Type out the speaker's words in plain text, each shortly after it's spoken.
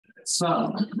So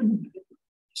I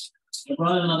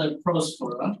brought another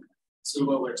prospora. This is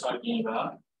what we're talking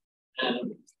about.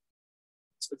 And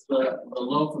it's the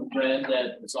loaf of bread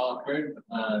that is offered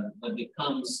that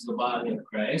becomes the body of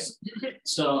Christ.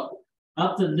 So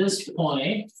up to this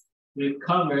point, we've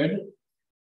covered,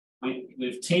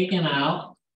 we've taken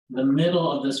out the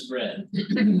middle of this bread.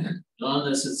 On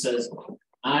this it says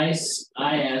ISXS,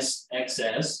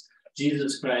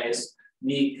 Jesus Christ,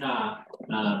 Nika,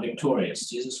 victorious,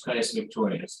 Jesus Christ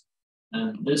victorious.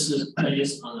 And this is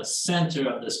placed on the center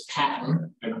of this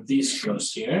pattern of these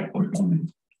scrolls here.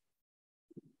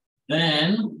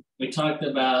 Then we talked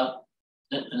about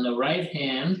in the right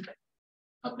hand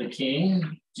of the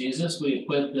king, Jesus, we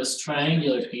put this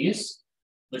triangular piece,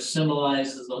 which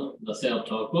symbolizes the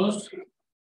Theotokos.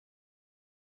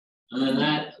 And then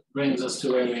that brings us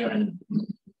to where we are in.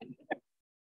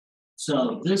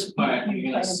 So this part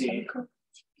you're going to see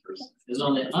is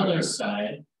on the other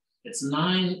side. It's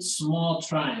 9 small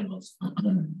triangles.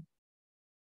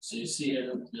 So you see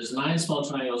here, there's 9 small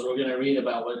triangles. We're going to read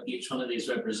about what each one of these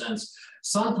represents.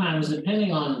 Sometimes,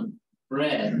 depending on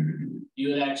bread, you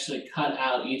would actually cut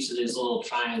out each of these little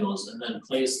triangles and then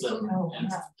place them in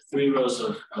 3 rows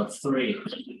of 3.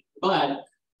 But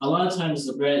a lot of times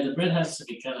the bread has to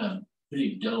be kind of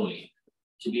pretty doughy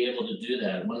to be able to do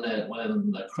that. When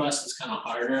the crust is kind of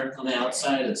harder on the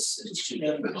outside, it's too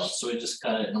difficult. So we just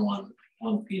cut it in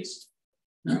one piece.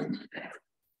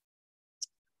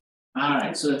 All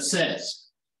right, so it says,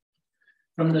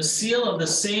 from the seal of the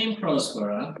same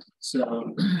prospora,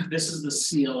 so this is the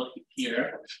seal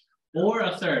here, or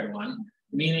a third one,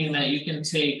 meaning that you can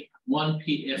take one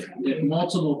piece, if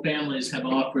multiple families have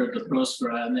offered the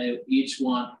prospora and they each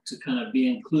want to kind of be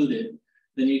included,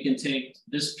 then you can take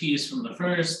this piece from the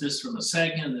first, this from the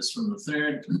second, this from the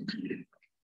third.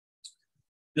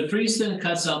 The priest then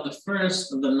cuts out the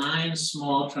first of the 9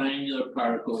 small triangular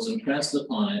particles impressed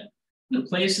upon it and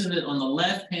places it on the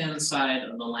left-hand side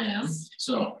of the lamb,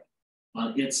 so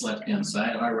on its left-hand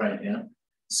side, our right hand,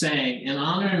 saying, in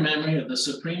honor and memory of the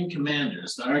supreme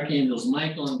commanders, the archangels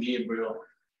Michael and Gabriel,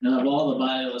 and of all the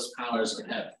bodiless powers of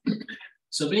heaven.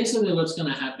 So basically what's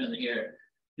going to happen here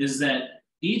is that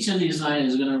each of these 9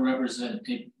 is going to represent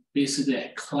basically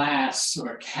a class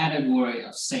or category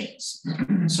of saints.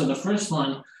 So the first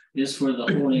one is for the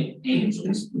holy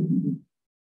angels.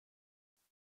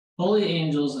 Holy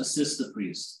angels assist the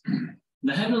priest.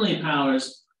 The heavenly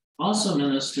powers also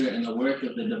minister in the work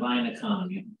of the divine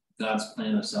economy, God's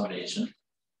plan of salvation.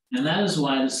 And that is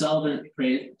why the celebrant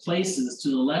places to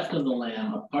the left of the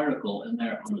lamb a particle in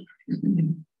their honor.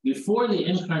 Before the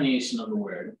incarnation of the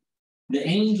Word, the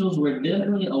angels were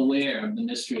dimly aware of the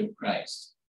mystery of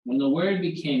Christ. When the Word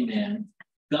became man,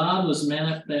 God was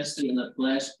manifested in the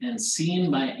flesh and seen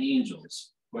by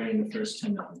angels, according to 1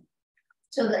 Timothy.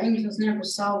 So the angels never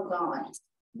saw God.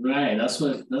 Right, that's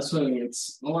what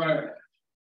it's, or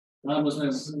God was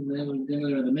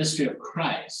the mystery of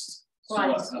Christ.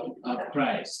 Christ. So, of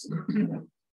Christ.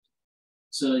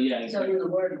 So yeah. So in the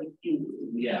Word became.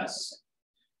 Yes.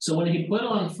 So when he put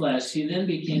on flesh, he then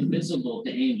became visible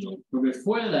to angels. For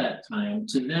before that time,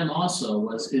 to them also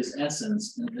was his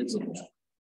essence invisible.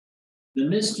 The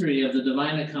mystery of the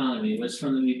divine economy, which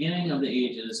from the beginning of the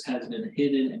ages has been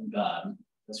hidden in God,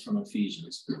 that's from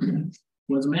Ephesians,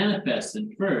 was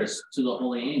manifested first to the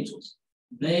holy angels.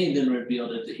 They then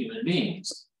revealed it to human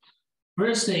beings.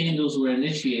 First, the angels were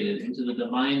initiated into the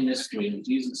divine mystery of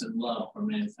Jesus' love for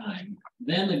mankind.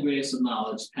 Then the grace of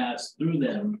knowledge passed through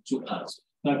them to us.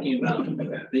 Talking about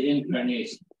the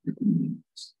incarnation.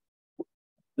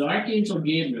 The Archangel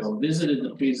Gabriel visited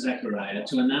the priest Zechariah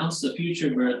to announce the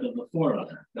future birth of the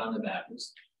forerunner, John the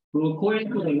Baptist, who, according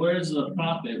to the words of the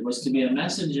prophet, was to be a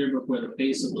messenger before the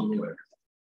face of the Lord.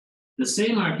 The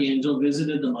same Archangel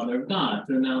visited the Mother of God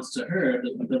to announce to her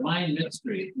that the divine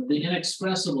mystery of the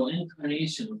inexpressible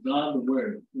incarnation of God the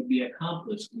Word would be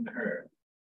accomplished in her.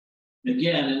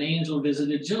 Again, an angel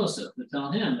visited Joseph to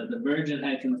tell him that the Virgin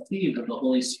had conceived of the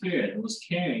Holy Spirit and was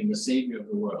carrying the Savior of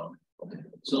the world.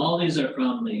 So all these are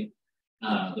from the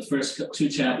first 2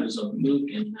 chapters of Luke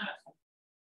and Matthew.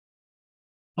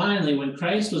 Finally, when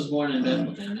Christ was born in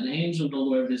Bethlehem, an angel of the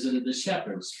Lord visited the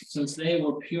shepherds, since they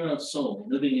were pure of soul,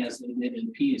 living as they did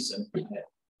in peace and quiet,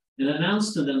 and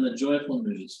announced to them the joyful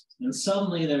news. And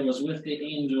suddenly there was with the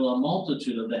angel a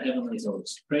multitude of the heavenly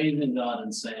hosts, praising God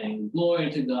and saying,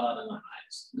 "Glory to God in the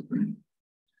highest."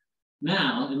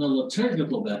 Now, in the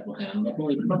liturgical Bethlehem, the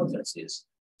holy prophecies.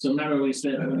 So remember we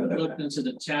said when we looked into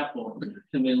the chapel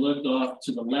and we looked off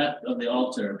to the left of the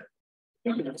altar,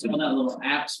 saw that little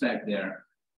aspect there,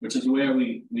 which is where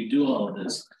we do all of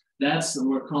this.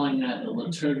 we're calling that the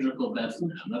liturgical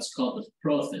Bethlehem. That's called the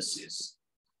prothesis.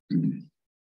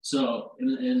 So,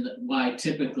 in why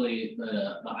typically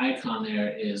the icon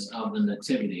there is of the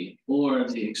nativity or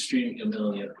the extreme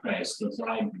humility of Christ, the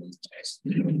bridegroom Christ.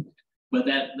 But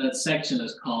that section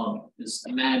is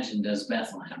imagined as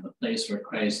Bethlehem, the place where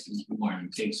Christ is born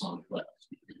and takes on flesh.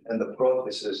 And the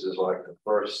prothesis is like the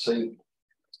first seat.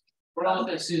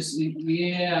 Prothesis,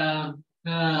 yeah.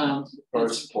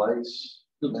 First place.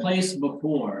 The place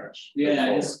before.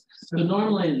 Yeah. So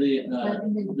normally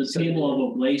the table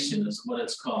of oblation is what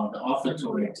it's called, the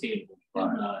offertory table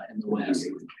in the West.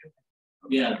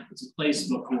 Yeah, it's a place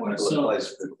before. So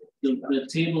the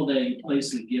table that you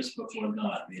place the gifts before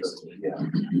God, basically.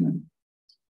 Yeah.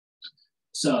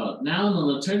 So now in the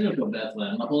liturgical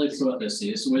Bethlehem, the Holy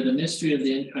Prothesis, where the mystery of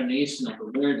the incarnation of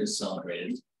the Word is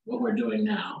celebrated, what we're doing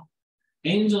now,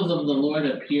 angels of the Lord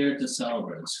appear to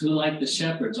celebrants, who like the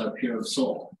shepherds are pure of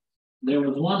soul. There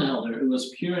was one elder who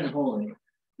was pure and holy,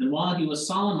 and while he was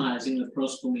solemnizing the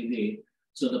proscomidi,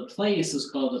 so the place is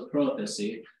called the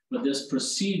prothesis, but this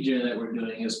procedure that we're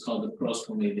doing is called the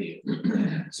proscomidi.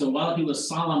 So while he was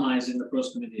solemnizing the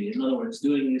proscomidi, in other words,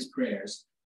 doing these prayers,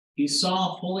 he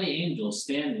saw holy angels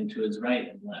standing to his right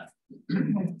and left.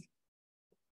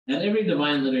 At every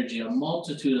divine liturgy, a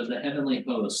multitude of the heavenly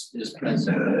host is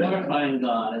present, glorifying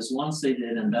God as once they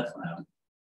did in Bethlehem.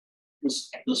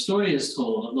 The story is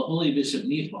told of the holy Bishop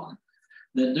Nephon,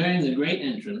 that during the great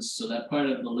entrance, so that part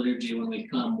of the liturgy when we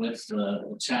come with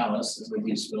the chalice, as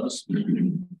we supposed,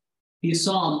 he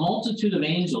saw a multitude of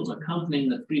angels accompanying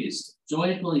the priest,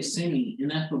 joyfully singing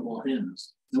ineffable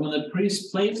hymns. And when the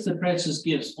priest placed the precious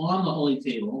gifts on the holy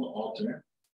table, the altar,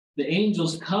 the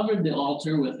angels covered the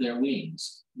altar with their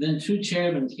wings. Then 2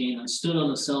 cherubim came and stood on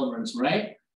the celebrant's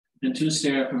right, and 2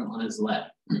 seraphim on his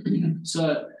left.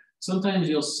 So sometimes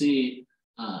you'll see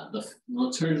the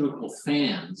liturgical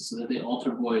fans that the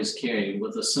altar boys carry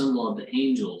with a symbol of the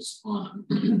angels on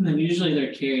them. And usually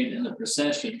they're carried in the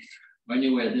procession or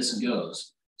anywhere this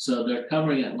goes. So they're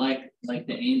covering it like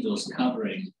the angels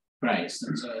covering Christ.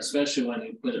 And so especially when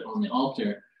you put it on the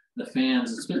altar, the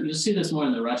fans, you'll see this more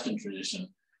in the Russian tradition.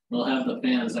 They'll have the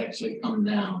fans actually come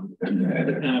down to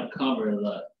kind of cover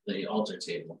the altar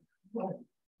table.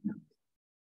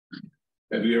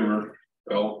 Have you ever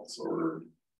felt or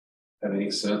had any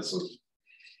sense of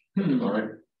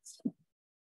glory?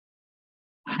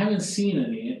 I haven't seen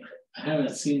any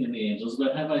angels,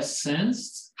 but have I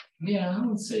sensed? Yeah, I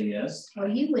would say yes. Well,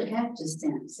 you would have to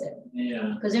sense it.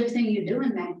 Yeah. Because everything you're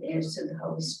doing back there is to the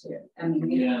Holy Spirit. I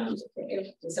mean, Yeah.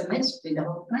 It's a mystery, the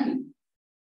whole thing.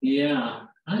 Yeah,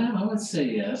 I would say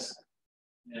yes.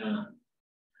 Yeah.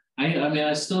 I mean,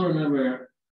 I still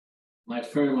remember when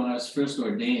I was first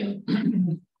ordained,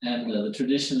 and the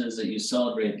tradition is that you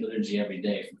celebrate liturgy every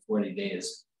day for 40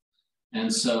 days.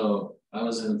 And so I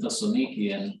was in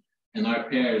Thessaloniki, and in our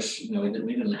parish, we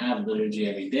didn't have liturgy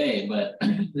every day, but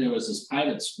there was this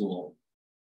private school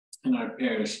in our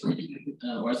parish,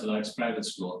 Orthodox private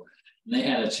school, and they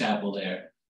had a chapel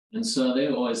there. And so they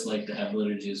always liked to have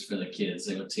liturgies for the kids.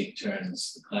 They would take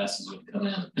turns, the classes would come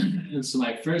in. And so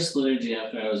my first liturgy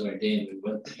after I was ordained, we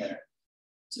went there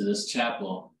to this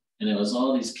chapel, and it was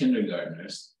all these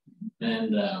kindergartners.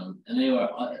 And they were,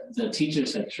 the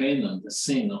teachers had trained them to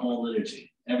sing the whole liturgy.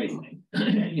 Everything,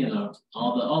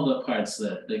 all the parts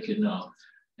that they could know.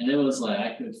 And it was like,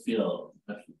 I could feel,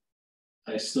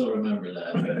 I still remember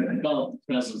that. I felt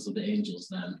the presence of the angels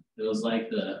then. It was like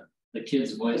the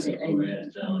kids' voices were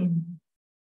angelic.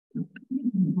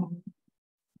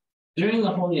 During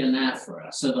the Holy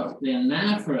Anaphora, so the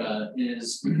Anaphora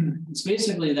is, it's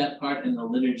basically that part in the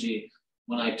liturgy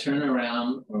when I turn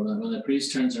around, or when the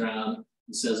priest turns around,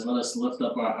 it says, let us lift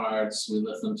up our hearts, we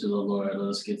lift them to the Lord, let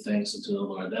us give thanks unto the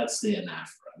Lord. That's the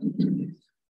anaphora.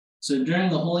 So during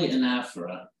the Holy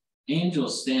Anaphora,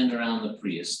 angels stand around the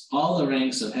priest. All the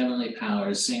ranks of heavenly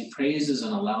powers sing praises in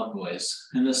a loud voice,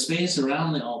 and the space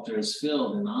around the altar is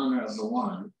filled in honor of the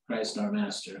one, Christ our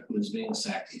Master, who is being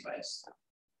sacrificed.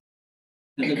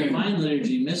 In the divine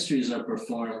liturgy, mysteries are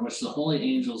performed which the holy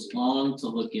angels long to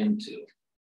look into.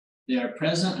 They are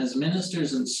present as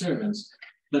ministers and servants,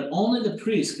 but only the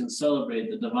priest can celebrate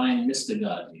the divine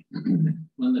mystagogy.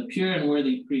 When the pure and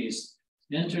worthy priest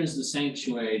enters the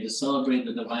sanctuary to celebrate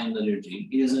the divine liturgy,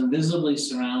 he is invisibly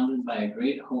surrounded by a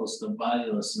great host of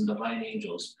bodiless and divine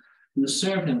angels who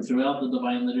serve him throughout the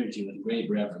divine liturgy with great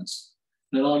reverence.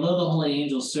 But although the holy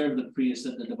angels serve the priest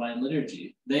at the divine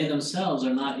liturgy, they themselves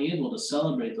are not able to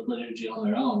celebrate the liturgy on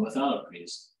their own without a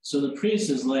priest. So the priest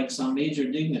is like some major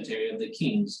dignitary of the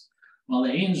kings, while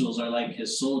the angels are like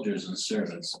his soldiers and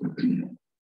servants.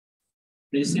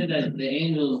 They say that the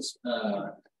angels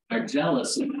are are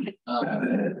jealous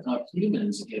of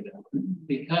humans given,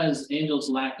 because angels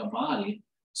lack a body,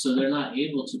 so they're not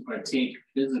able to partake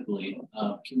physically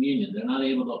of communion. They're not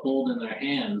able to hold in their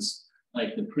hands,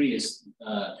 like the priest,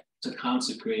 to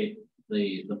consecrate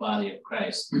the body of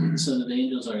Christ. So that the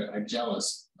angels are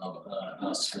jealous of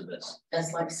us for this.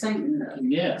 That's like Satan, though.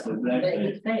 Yes, But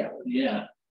exactly. he failed. Yeah.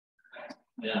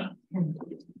 Yeah.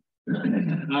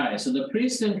 All right, so the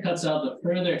priest then cuts out the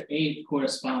further 8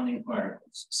 corresponding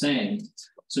particles, saying,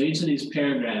 so each of these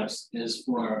paragraphs is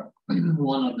for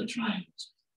one of the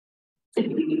triangles.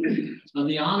 Of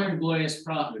the honored glorious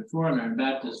prophet, forerunner, and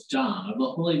Baptist John, of the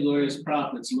holy glorious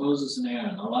prophets Moses and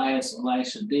Aaron, Elias,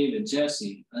 Elisha, David,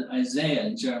 Jesse, Isaiah,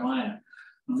 and Jeremiah,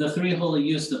 of the 3 holy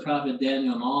youths, the prophet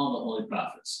Daniel, and all the holy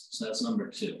prophets. So that's number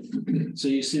 2. So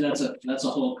you see that's a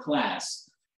whole class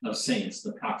of saints,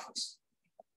 the prophets.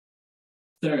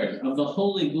 3rd, of the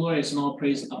holy, glorious, and all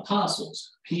praised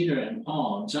apostles, Peter and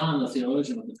Paul, John the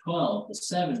theologian of the 12, the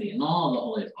 70, and all the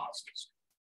holy apostles.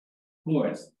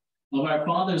 4th, of our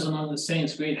fathers among the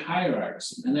saints, great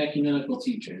hierarchs and ecumenical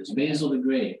teachers, Basil the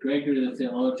Great, Gregory the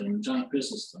theologian, John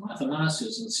Chrysostom,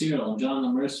 Athanasius and Cyril, and John the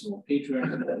Merciful,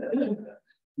 Patriarch of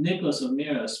Nicholas of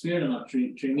Myra, Spiridon of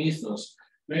Trimithos,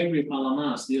 Gregory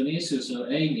Palamas, Dionysius of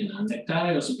Aegina,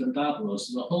 Nectarios of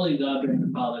Pentapoulos, the holy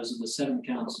God-bearing fathers of the 7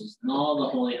 councils, and all the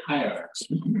holy hierarchs.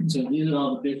 So these are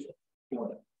all the bishops.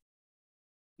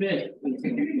 5th is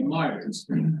the martyrs,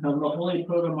 of the holy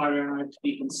proto-martyr and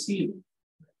archdeacon Stephen,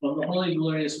 of the holy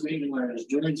glorious great martyrs,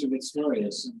 George the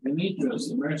Victorious, Demetrius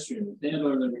the Mercian,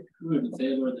 Theodore the Recruit, and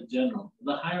Theodore the General.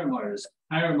 The higher martyrs,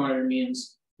 higher martyr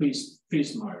means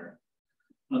priest martyr.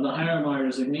 Of the higher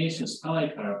martyrs, Ignatius,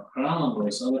 Polycarp,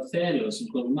 Charalambos, Eleftherios, and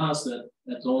Cosmas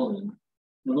at Olin.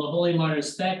 Of the holy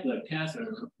martyrs, Thecla,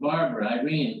 Catherine, Barbara,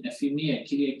 Irene, Euphemia,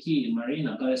 Kyriaki,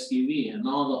 Marina, Paraskevi, and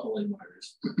all the holy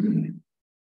martyrs.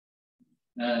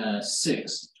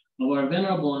 6. Of our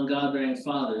venerable and God-bearing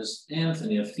fathers,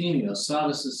 Anthony, Ephemius,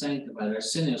 Savas the Sanctified,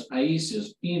 Arsenius,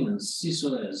 Paisius, Pemons,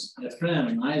 Cisoes,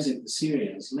 Ephraim, Isaac the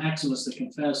Syrian, Maximus the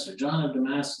Confessor, John of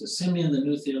Damascus, Simeon the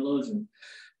new theologian,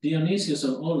 Dionysius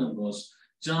of Olympus,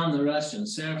 John the Russian,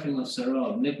 Seraphim of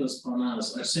Sarov, Nicholas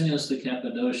Ponas, Arsenius the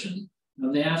Cappadocian.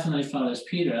 Of the Athonite fathers,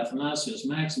 Peter, Athanasius,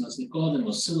 Maximus,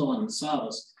 Nicodemus, Siloan, and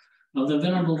Savas. Of the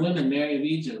venerable women, Mary of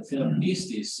Egypt,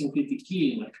 Philippistis,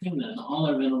 Simplitiki, Macrina, and all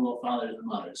our venerable fathers and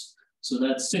mothers. So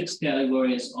that's 6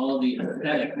 categories, all the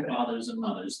ascetic fathers and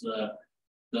mothers,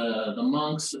 the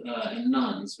monks and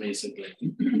nuns, basically.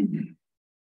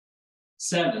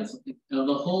 7th, of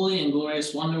the holy and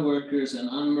glorious wonder workers and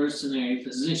unmercenary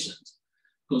physicians,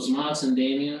 Cosmas and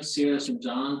Damian, Cyrus and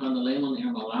John, Pandalemon,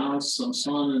 Hermolaus,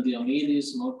 Samson and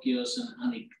Diomedes, Mokios and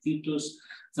Anictitus,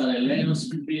 Thalelenos,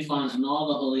 Briphon, and all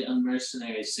the holy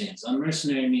unmercenary saints.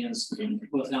 Unmercenary means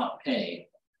without pay.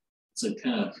 It's a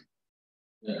kind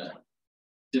of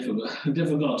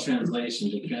difficult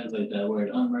translation to translate that word.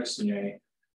 Unmercenary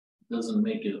doesn't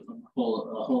make it a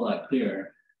whole lot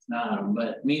clearer.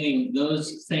 But meaning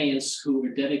those saints who were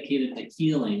dedicated to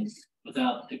healing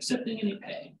without accepting any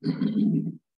pay.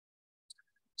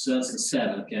 So that's the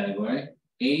 7th category.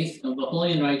 8th, of the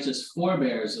holy and righteous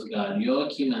forebears of God,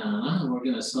 Joachim and Anna. We're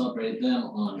going to celebrate them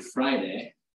on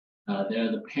Friday.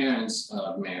 They're the parents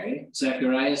of Mary.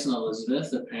 Zacharias and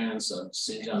Elizabeth, the parents of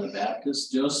St. John the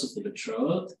Baptist. Joseph the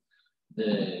betrothed,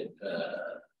 the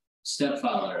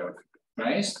stepfather of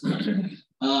Christ.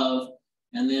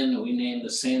 And then we name the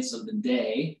saints of the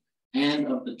day and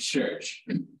of the church.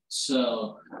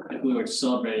 So if we were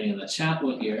celebrating in the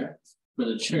chapel here for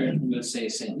the church, we would say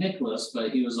St. Nicholas,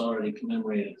 but he was already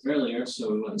commemorated earlier,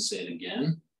 so we wouldn't say it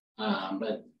again.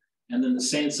 And then the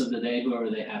saints of the day, whoever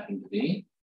they happen to be.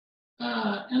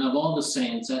 And of all the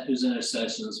saints, at whose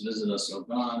intercessions visit us, O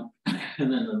God.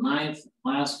 And then the 9th,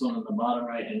 last one on the bottom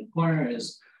right-hand corner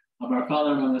is of our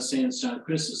Father among the saints, John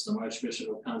Chrysostom, Archbishop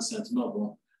of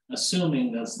Constantinople,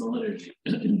 assuming that's the liturgy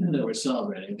that we're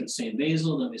celebrating. If it's St.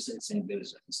 Basil, then we say St.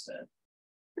 Basil instead.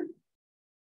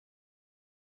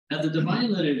 At the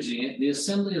Divine Liturgy, the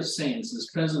assembly of saints is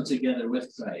present together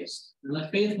with Christ, and the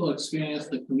faithful experience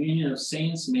the communion of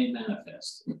saints made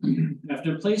manifest.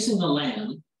 After placing the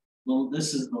lamb, well,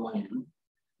 this is the lamb,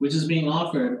 which is being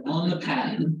offered on the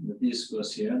paten, the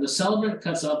discourse here, the celebrant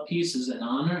cuts out pieces in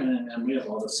honor and in memory of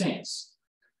all the saints.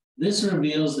 This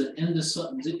reveals the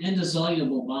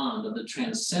indissoluble bond of the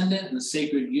transcendent and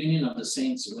sacred union of the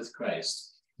saints with Christ.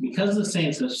 Because the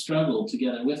saints have struggled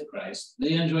together with Christ,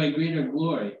 they enjoy greater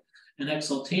glory and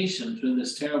exaltation through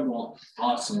this terrible,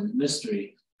 awesome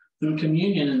mystery, through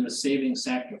communion and the saving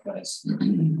sacrifice.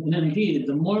 And indeed,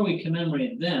 the more we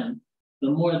commemorate them, the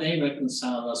more they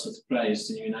reconcile us with Christ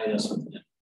and unite us with him.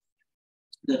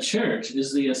 The church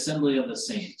is the assembly of the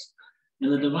saints,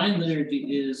 and the divine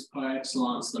liturgy is par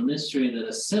excellence the mystery that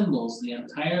assembles the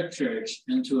entire church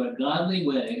into a godly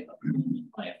way of human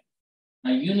life,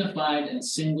 a unified and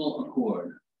single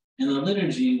accord. In the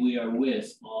liturgy, we are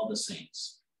with all the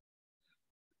saints.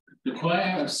 The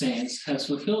choir of saints has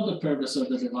fulfilled the purpose of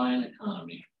the divine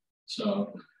economy.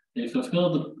 So they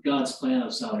fulfilled God's plan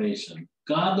of salvation.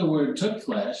 God, the Word, took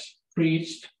flesh,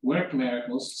 preached, worked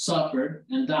miracles, suffered,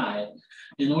 and died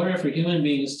in order for human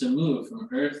beings to move from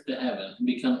earth to heaven and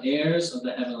become heirs of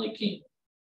the heavenly kingdom.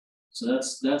 So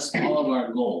that's all of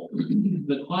our goal.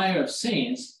 The choir of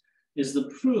saints is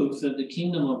the proof that the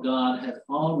kingdom of God has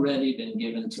already been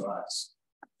given to us.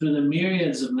 Through the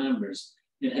myriads of members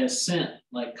it has sent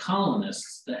like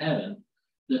colonists to heaven,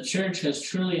 the church has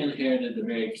truly inherited the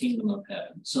very kingdom of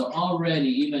heaven. So already,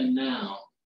 even now,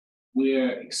 we are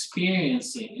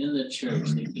experiencing in the church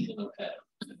the kingdom of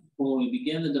heaven. When we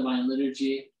begin the divine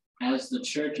liturgy, as the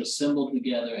church assembled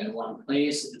together in one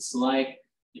place, it's like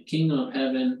the kingdom of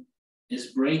heaven is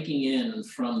breaking in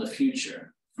from the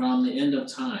future, from the end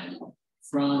of time,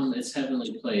 from its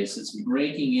heavenly place. It's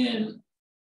breaking in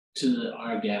to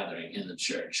our gathering in the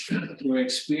church. We're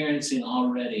experiencing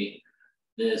already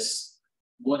this,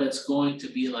 what it's going to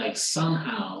be like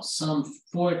somehow, some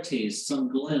foretaste,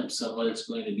 some glimpse of what it's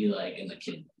going to be like in the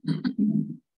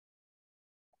kingdom.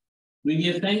 We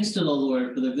give thanks to the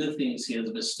Lord for the good things he has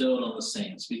bestowed on the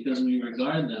saints, because we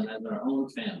regard them as our own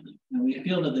family, and we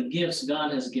feel that the gifts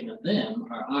God has given them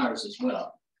are ours as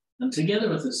well. And together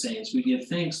with the saints, we give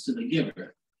thanks to the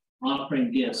giver,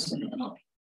 offering gifts in love.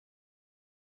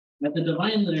 At the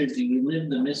divine liturgy, we live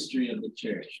the mystery of the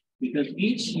church, because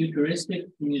each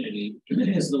Eucharistic community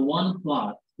is the one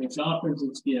flock which offers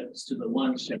its gifts to the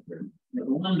one shepherd, with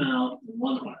one mouth and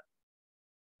one heart.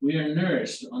 We are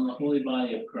nourished on the holy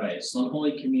body of Christ, on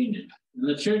Holy Communion, and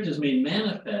the church is made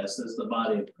manifest as the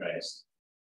body of Christ.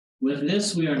 With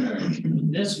this we are nourished,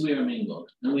 with this we are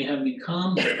mingled, and we have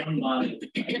become one body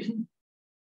of Christ.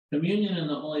 Communion in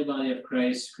the holy body of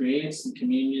Christ creates the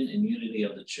communion and unity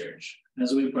of the church.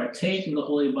 As we partake of the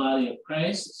holy body of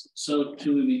Christ, so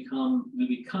too we become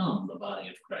the body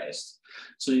of Christ.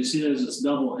 So you see there's this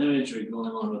double imagery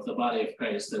going on with the body of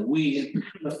Christ, that we,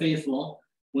 the faithful,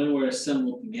 when we're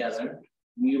assembled together,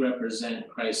 we represent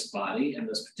Christ's body in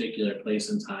this particular place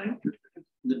and time.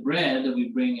 The bread that we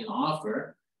bring and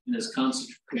offer and is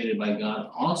consecrated by God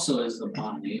also is the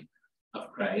body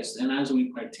of Christ. And as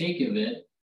we partake of it,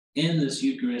 in this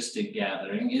Eucharistic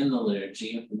gathering, in the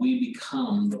liturgy, we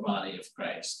become the body of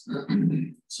Christ.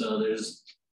 So there's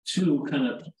two kind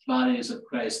of bodies of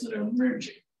Christ that are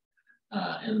merging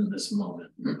in this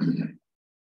moment.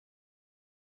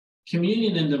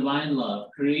 Communion in divine love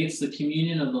creates the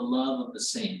communion of the love of the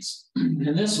saints.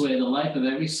 In this way, the life of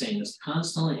every saint is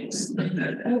constantly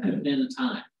extended within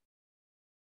time.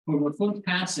 For before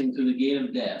passing through the gate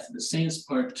of death, the saints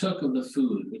partook of the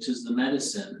food, which is the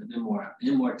medicine of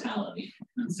immortality.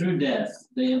 And through death,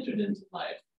 they entered into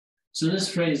life. So this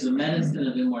phrase, the medicine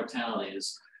of immortality,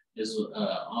 is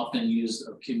often used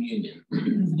of communion.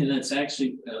 And it's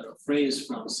actually a phrase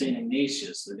from St.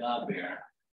 Ignatius, the God-bearer,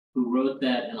 who wrote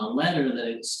that in a letter that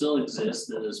it still exists,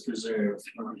 that is preserved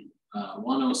from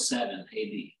 107 AD.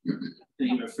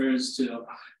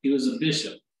 He was a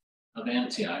bishop of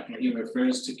Antioch, and he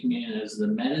refers to communion as the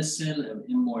medicine of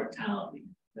immortality,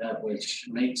 that which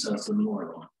makes us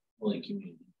immortal, Holy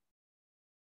Communion.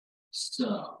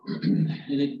 So,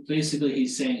 basically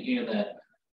he's saying here that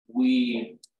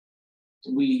we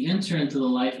enter into the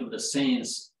life of the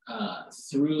saints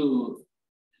through,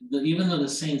 even though the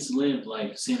saints lived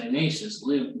like St. Ignatius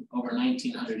lived over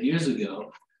 1900 years ago,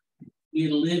 we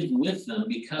lived with them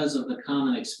because of the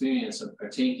common experience of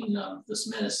partaking of this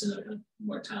medicine of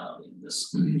immortality,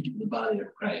 the body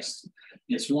of Christ.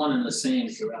 It's one and the same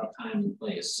throughout time and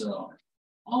place. So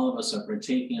all of us are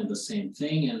partaking of the same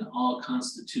thing and all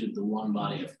constitute the one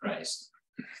body of Christ.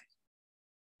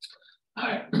 All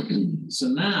right, so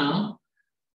now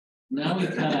we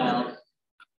cut out a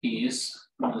piece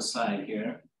from the side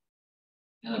here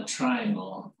in a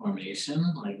triangle formation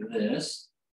like this.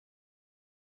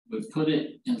 We put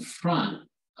it in front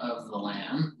of the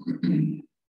lamb. Then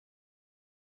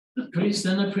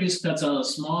the priest cuts out a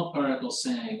small particle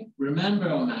saying, "Remember,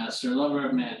 O Master, lover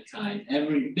of mankind,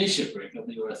 every bishopric of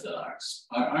the Orthodox,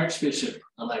 our Archbishop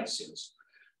Alexius,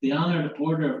 the honored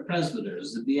order of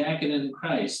presbyters, the diaconate in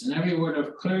Christ, and every order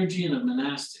of clergy and of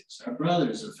monastics, our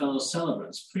brothers and fellow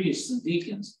celebrants, priests and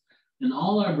deacons, and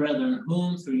all our brethren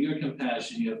whom through your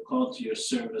compassion you have called to your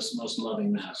service, most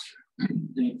loving Master."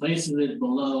 And he places it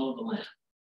below the lamp.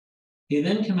 He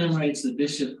then commemorates the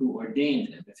bishop who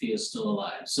ordained him, if he is still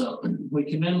alive. So we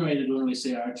commemorated when we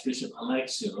say Archbishop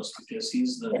Alexios, because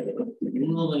he's the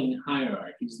ruling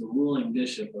hierarch, he's the ruling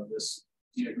bishop of this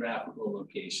geographical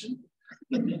location.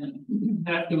 But then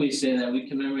after we say that, we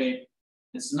commemorate,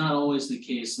 it's not always the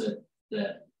case that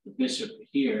the bishop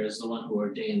here is the one who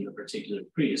ordained the particular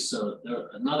priest. So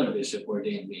another bishop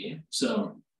ordained me.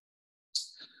 So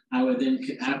I would then,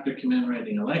 after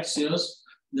commemorating Alexios,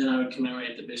 then I would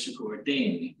commemorate the bishop who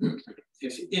ordained me,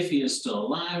 if he is still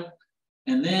alive,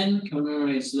 and then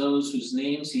commemorates those whose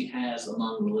names he has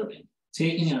among the living,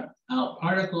 taking out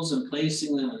particles and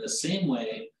placing them in the same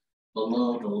way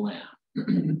below the lamp.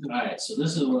 All right, so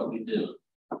this is what we do.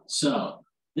 So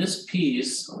this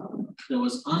piece that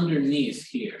was underneath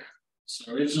here.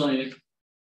 So originally,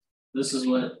 this is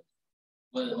what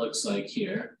it looks like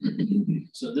here.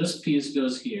 So this piece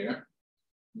goes here.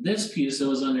 This piece that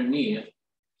was underneath,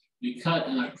 we cut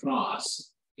in a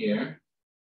cross here.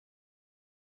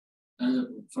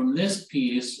 And from this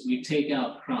piece, we take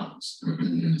out crumbs.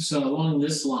 So along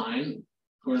this line,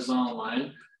 horizontal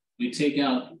line, we take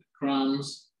out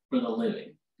crumbs for the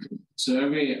living. So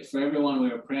for everyone we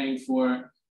were praying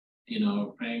for,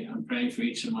 I'm praying for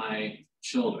each of my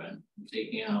children. I'm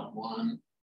taking out one.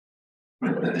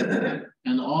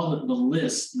 And all the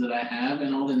list that I have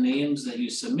and all the names that you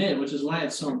submit, which is why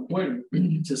it's so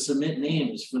important to submit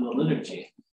names for the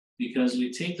liturgy, because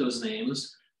we take those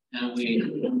names and we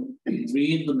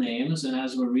read the names, and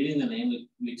as we're reading the name,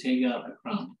 we take out a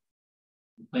crumb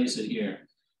and place it here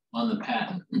on the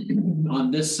paten,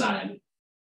 on this side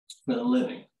for the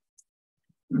living.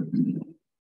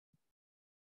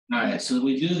 All right, so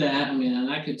we do that. I mean, and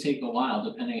that could take a while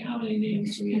depending how many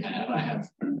names we have. I have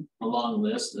a long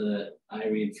list that I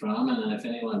read from, and then if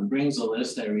anyone brings a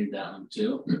list, I read that one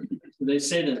too. They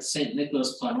say that St.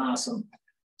 Nicholas Plamason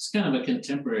is kind of a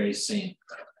contemporary saint,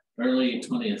 early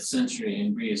 20th century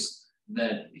in Greece,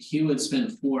 that he would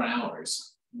spend 4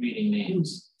 hours reading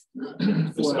names.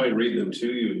 Does somebody read them to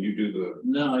you and you do the...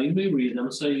 No, you read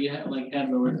them. So you have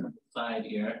the word on the side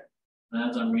here. And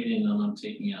as I'm reading them, I'm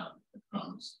taking out the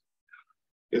crumbs.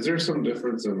 Is there some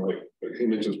difference in, like he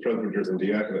mentions presbyters and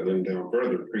diaconate, then down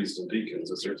further, priests and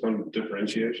deacons? Is there some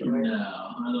differentiation? No,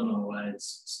 I don't know why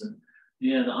it's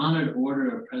the honored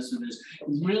order of presbyters.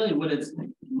 Really, what it's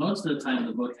most of the time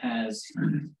the book has.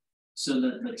 So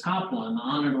the top one, the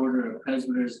honored order of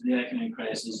presbyters, diaconate in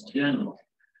Christ, is general,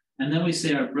 and then we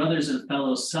say our brothers and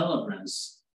fellow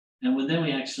celebrants, and then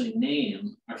we actually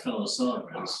name our fellow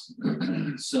celebrants.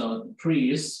 So the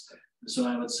priests. So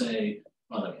I would say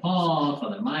Father Paul,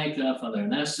 Father Micah, Father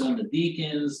Ernesto, and the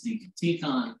deacons, Deacon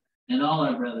Tikhon, and all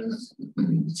our brothers.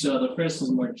 So the first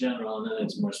is more general, and then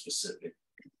it's more specific.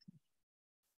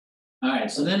 All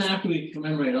right, so then after we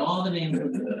commemorate all the names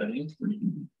of the living,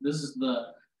 this is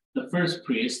the first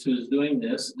priest who's doing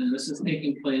this, and this is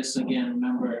taking place again.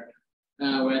 Remember,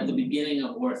 we're at the beginning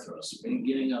of Orthros,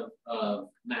 beginning of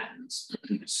Matins.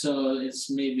 So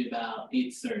it's maybe about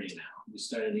 8:30 now. We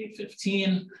started at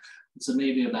 8:15. So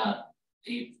maybe about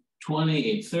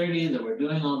 8:20, 8:30 that we're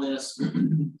doing all this,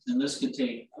 and this could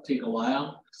take a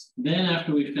while. Then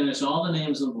after we finish all the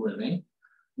names of the living,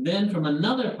 then from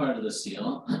another part of the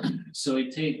seal, so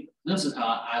we take, this is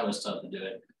how I was taught to do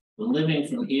it, the living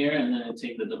from here, and then I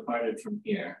take the departed from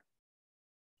here.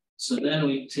 So then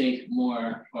we take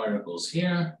more particles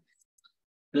here.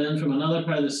 Then from another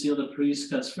part of the seal, the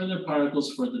priest cuts further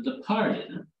particles for the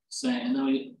departed, and then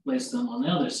we place them on the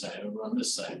other side, over on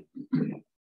this side.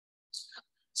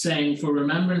 Saying, for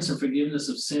remembrance and forgiveness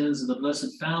of sins of the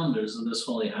blessed founders of this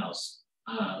holy house.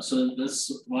 So that's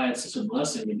why it's such a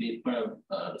blessing to be part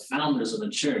of the founders of the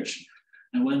church.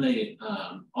 And when the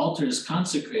altar is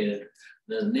consecrated,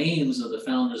 the names of the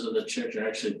founders of the church are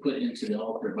actually put into the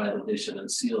altar by the bishop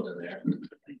and sealed in there.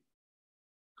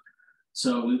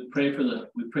 So we pray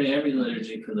every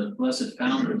liturgy for the blessed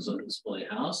founders of this holy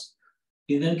house.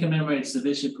 He then commemorates the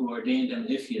bishop who ordained him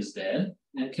if he is dead,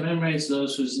 and commemorates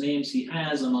those whose names he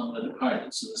has among the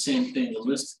departed. So the same thing, the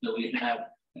list that we have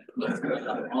with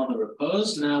all the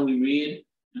repose, now we read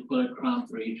and put a crumb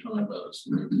for each one of those.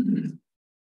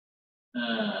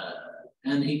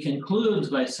 And he concludes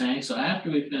by saying, so after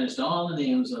we finished all the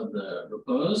names of the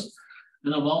repose,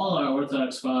 and of all our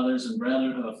Orthodox fathers and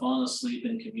brethren who have fallen asleep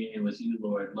in communion with you,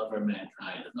 Lord, lover of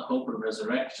mankind, and the hope of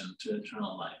resurrection to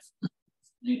eternal life.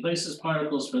 And he places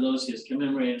particles for those he has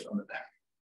commemorated on the back.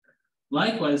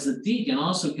 Likewise, the deacon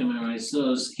also commemorates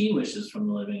those he wishes from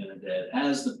the living and the dead,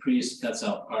 as the priest cuts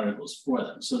out particles for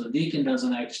them. So the deacon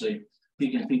doesn't actually,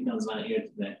 Deacon Tikhon's not here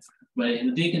today, but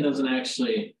the deacon doesn't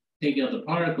actually take out the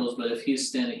particles, but if he's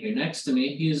standing here next to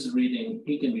me, he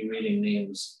can be reading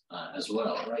names as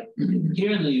well. Right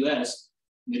here in the US,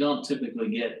 we don't typically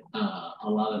get a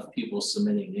lot of people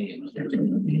submitting names.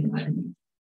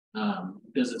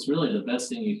 Because it's really the best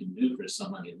thing you can do for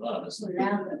someone you love. So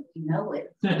now that we know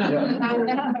it. I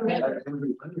didn't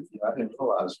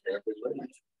realize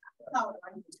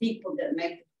People that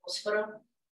make the hospital,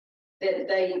 that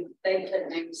they put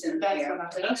names in there.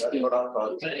 That's good. what I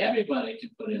thought. But everybody can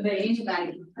put in. But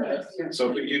anybody can put it here. So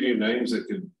if we give you names, it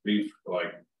could be for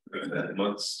like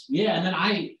months. Yeah, and then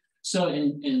so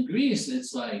in Greece,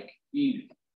 it's like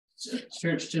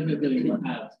church typically will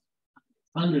have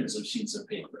hundreds of sheets of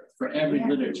paper for every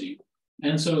liturgy.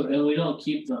 And we don't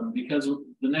keep them because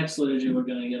the next liturgy we're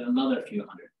going to get another few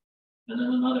hundred. And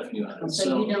then another few hundred.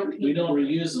 So we don't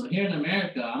reuse them. Here in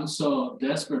America, I'm so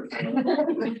desperate for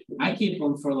them. I keep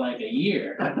them for like a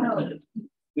year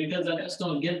because I just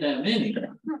don't get that many.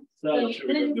 So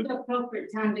When is the appropriate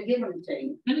time to give them to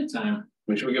you? anytime.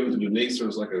 Should we give them to Denise, or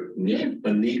it's like a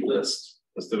neat list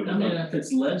instead of I mean, if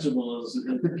it's legible, it's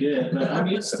good. But I'm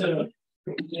used to.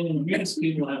 In Greece,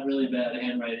 people have really bad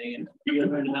handwriting, and you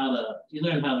learn how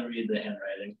to read the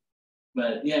handwriting.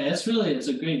 But yeah, it's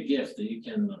a great gift that you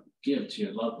can give to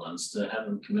your loved ones to have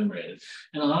them commemorated.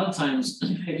 And a lot of times,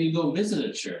 if you go visit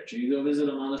a church or you go visit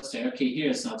a monastery, okay, here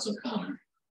it's not so common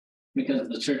because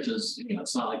the churches,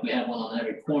 it's not like we have one on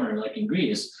every corner like in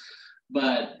Greece.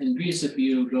 But in Greece, if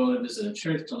you go to visit a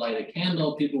church to light a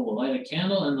candle, people will light a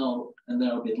candle and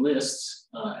there'll be lists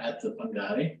at the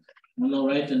Pangari. And they'll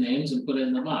write the names and put it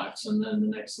in the box. And then the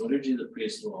next liturgy, the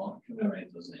priest will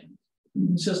commemorate those names.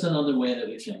 It's just another way that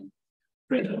we can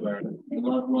pray for our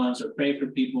loved ones or pray for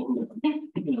people who,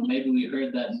 maybe we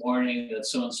heard that morning that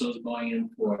so-and-so is going in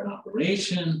for an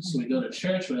operation. So we go to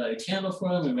church, we light a candle for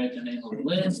them, we write their name on the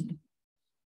list.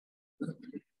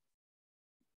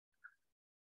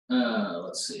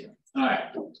 Let's see. All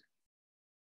right.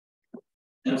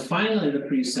 And finally, the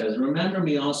priest says, remember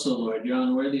me also, Lord, your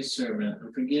unworthy servant,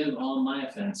 and forgive all my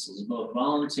offenses, both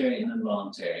voluntary and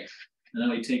involuntary. And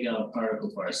then we take out a particle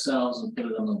for ourselves and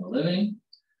put them on the living.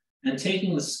 And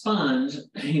taking the sponge,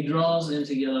 he draws in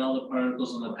together all the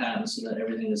particles on the paten so that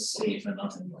everything is safe and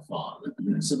nothing will fall.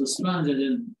 So the sponge, I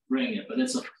didn't bring it, but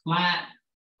it's a flat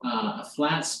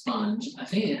sponge. I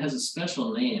think it has a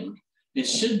special name. It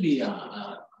should be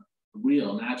a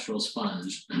real natural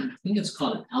sponge. I think it's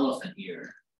called an elephant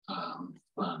ear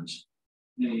sponge.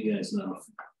 Maybe you guys know.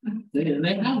 They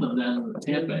have them down in the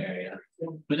Tampa area.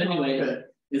 But anyway,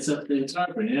 it's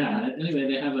hard, yeah.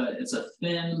 Anyway, it's a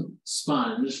thin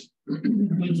sponge,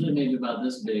 usually maybe about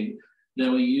this big,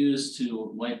 that we use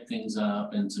to wipe things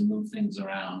up and to move things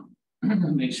around,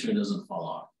 make sure it doesn't fall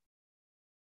off.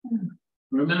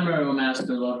 Remember, O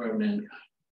Master, lover of mankind,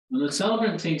 when the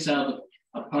celebrant takes out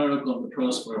a particle of the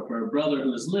prospero for a brother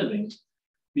who is living,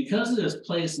 because it is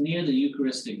placed near the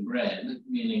Eucharistic bread,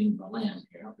 meaning the lamb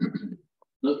here,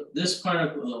 this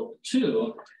particle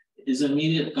too is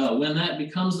immediate. When that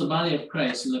becomes the body of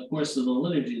Christ in the course of the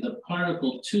liturgy, the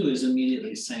particle too is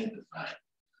immediately sanctified.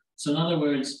 So in other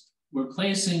words, we're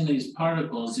placing these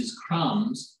particles, these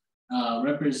crumbs,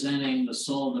 representing the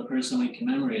soul of the person we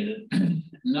commemorated,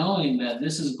 knowing that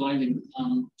this is going to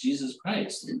become Jesus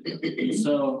Christ.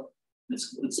 So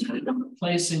it's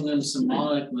placing them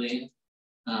symbolically.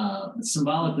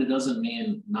 Symbolically doesn't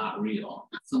mean not real.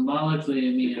 Symbolically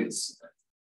it means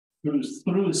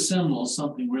through symbols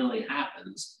something really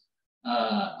happens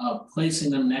of placing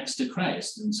them next to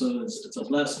Christ, and so it's a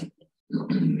blessing.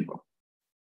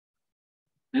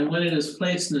 And when it is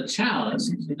placed in the chalice,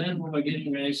 so then when we're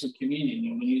getting ready for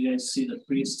communion, when you guys see the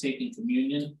priest taking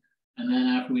communion, and then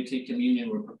after we take communion,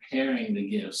 we're preparing the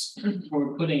gifts.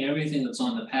 We're putting everything that's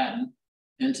on the paten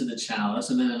into the chalice.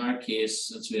 And then in our case,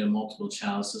 since we have multiple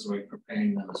chalices, we're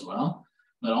preparing them as well.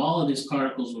 But all of these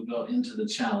particles will go into the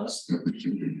chalice.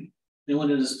 And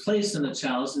when it is placed in the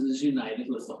chalice, it is united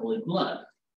with the holy blood.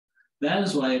 That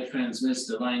is why it transmits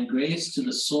divine grace to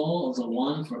the soul of the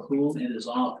one for whom it is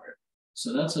offered.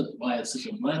 So that's why it's such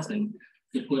a blessing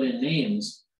to put in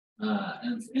names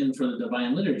and for the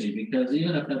divine liturgy, because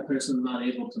even if that person is not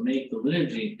able to make the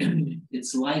liturgy,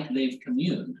 it's like they've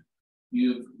communed.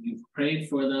 You've prayed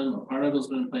for them, a particle's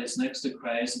been placed next to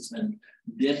Christ, it's been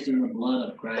dipped in the blood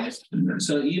of Christ.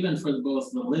 So even for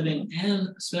both the living and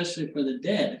especially for the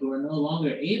dead who are no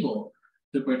longer able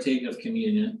to partake of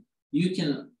communion, you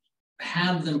can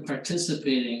have them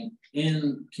participating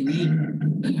in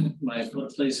communion by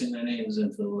placing their names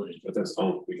into the liturgy. But that's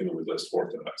all we can only list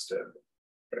Orthodox dead.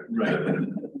 Right.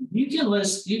 You can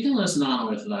list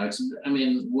non-Orthodox. I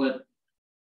mean, what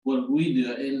what we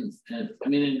do I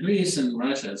mean, in Greece and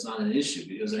Russia, it's not an issue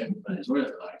because everybody's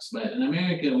Orthodox. But in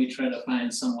America, we try to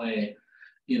find some way,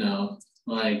 you know,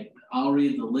 like I'll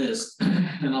read the list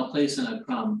and I'll place in a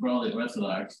crumb for all the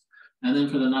Orthodox. And then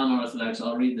for the non-Orthodox,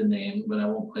 I'll read the name, but I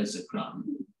won't place a crumb.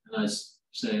 And I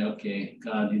say, okay,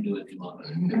 God, you do what you want.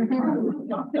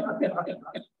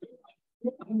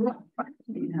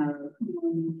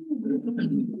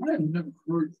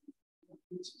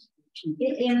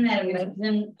 In that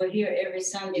amazing, we're here every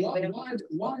Sunday. Why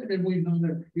did we not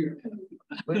ever hear?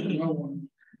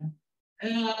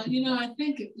 You know, I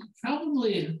think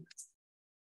probably,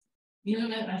 you know,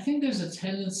 I think there's a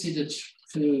tendency to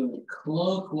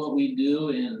cloak what we do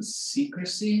in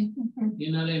secrecy.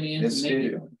 You know what I mean? Make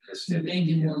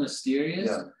it more mysterious.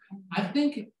 Yeah. I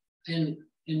think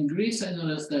in Greece, I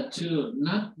noticed that too,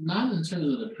 not in terms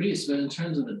of the priests, but in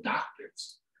terms of the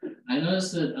doctors. I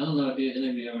noticed that, I don't know if any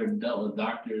of you ever dealt with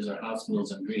doctors or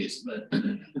hospitals in Greece, but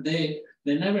they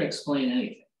never explain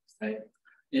anything, right?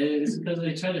 It's because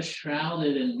they try to shroud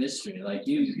it in mystery, like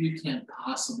you can't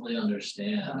possibly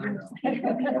understand, you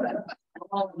know.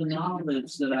 All the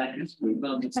knowledge that I have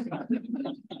about this stuff,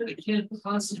 I can't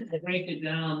possibly break it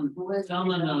down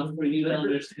dumb enough for you to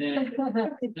understand.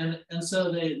 And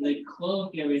so they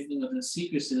cloak everything with a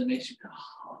secrecy that makes you go,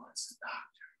 oh, it's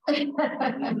the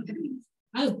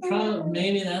doctor.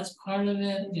 Maybe that's part of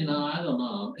it, you know, I don't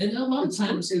know. And a lot of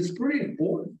times it's pretty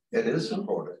important. It is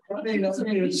important. I mean, it's I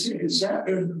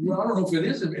don't know if it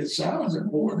isn't, it sounds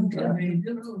important. I mean,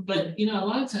 you know. But, you know, a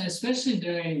lot of times, especially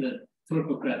during the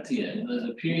Turkocratia, you know, there's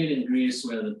a period in Greece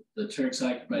where the Turks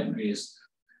occupied Greece,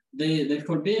 they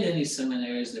forbid any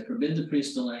seminaries, they forbid the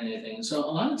priests to learn anything. So a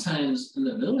lot of times in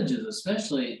the villages,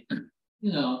 especially,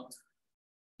 you know,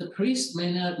 the priest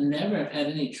may never have had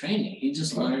any training. He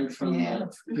just learned from the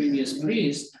previous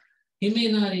priest. He may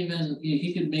not even,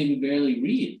 he could maybe barely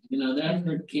read. You know, there have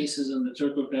been cases in the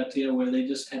Turkocratia where they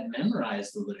just had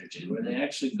memorized the liturgy, where they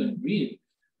actually couldn't read,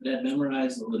 but had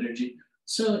memorized the liturgy.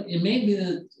 So it may be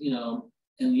that, you know,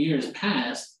 in years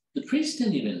past, the priests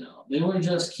didn't even know. They were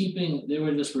just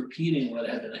repeating what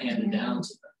had been handed down to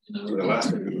them. You know, the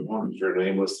last thing we want is your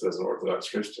name listed as an Orthodox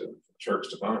Christian, church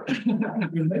to find.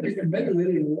 Maybe they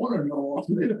didn't want to know.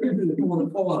 Maybe they didn't want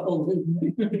to call out all his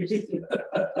names.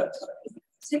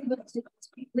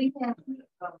 We have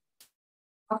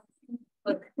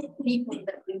but people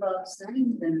that we love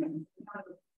saying them.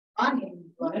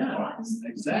 Yeah,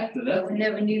 exactly. We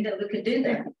never knew that we could do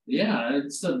that. Yeah,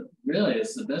 it's the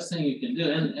best thing you can do.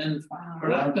 And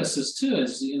practices too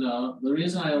is, you know, the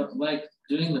reason I like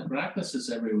doing the practices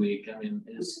every week, I mean,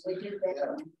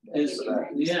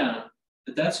 yeah,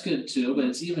 but that's good too, but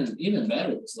it's even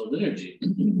better, it's the liturgy.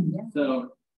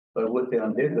 So but with the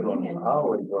Cathedral, I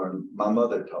always learned, my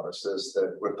mother taught us this,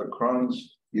 that with the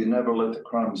crumbs, you never let the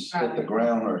crumbs hit the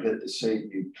ground or hit the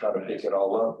seat. You try to pick it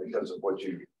all up because of what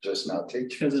you just now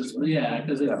teach. Because it's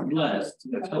blessed.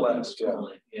 It's blessed,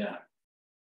 yeah.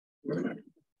 All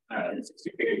right.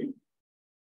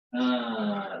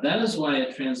 That is why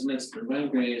it transmits divine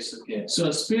grace. Okay, so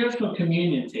a spiritual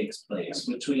communion takes place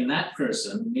between that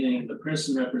person, meaning the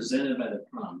person represented by the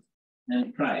crumb,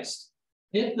 and Christ.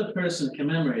 If the person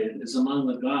commemorated is among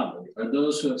the godly, or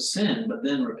those who have sinned but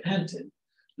then repented,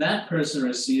 that person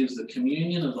receives the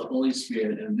communion of the Holy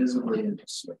Spirit invisibly in his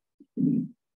spirit.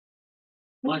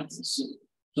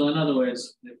 So in other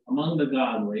words, among the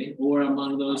godly, or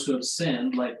among those who have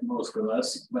sinned, like most of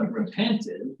us, but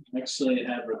repented, actually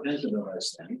have repented of our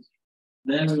sins,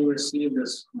 then we receive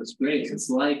this grace. It's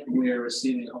like we're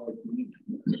receiving Holy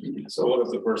Communion. So what if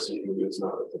the person who is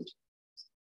not repentant?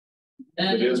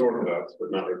 It is Orthodox,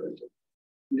 but not repentant.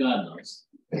 God knows.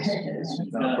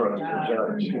 Not for us to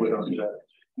judge. We don't judge.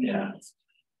 Yeah,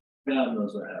 God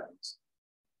knows what happens.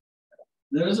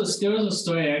 There was a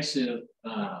story actually of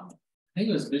I think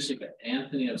it was Bishop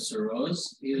Anthony of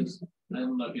Sorose. I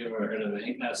don't know if you ever heard of it.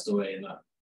 He passed away not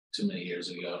too many years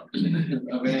ago.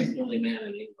 A very holy man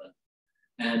in England,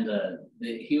 and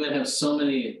he would have so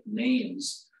many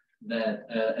names that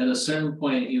at a certain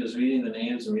point he was reading the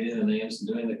names and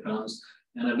doing the crumbs,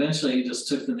 and eventually he just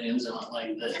took the names and went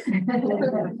like this.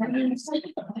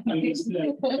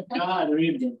 God,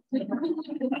 read them.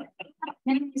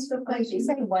 When you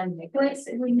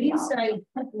say,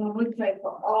 when we pray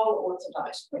for all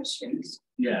Orthodox Christians,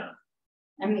 yeah.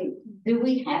 I mean, do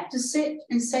we have to sit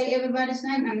and say everybody's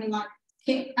name? I mean, like,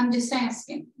 I'm just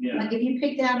asking. Yeah. Like, if you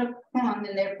picked out a crumb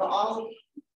and they're for all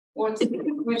Orthodox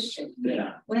Christians,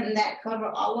 wouldn't that cover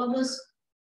all of us?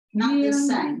 Not the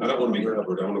same. I don't want to be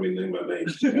covered. I want to be named by name.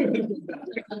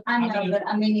 I know, but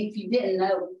I mean, if you didn't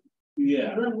know,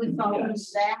 yeah, would we follow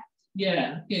that?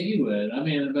 Yeah, you would. I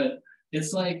mean, but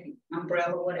It's like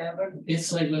umbrella, whatever.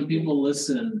 it's like when people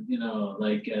listen, you know,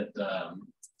 like at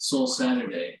Soul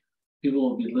Saturday, people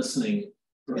will be listening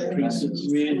for priests to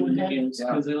read the names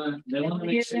because they want to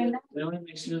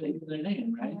make sure they get their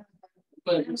name right.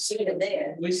 But we say the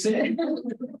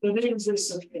names are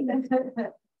something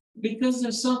because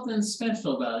there's something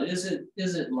special about it.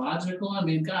 Is it logical? I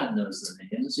mean, God knows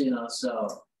the names, you know,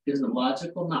 so is it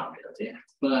logical? Not really.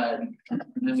 But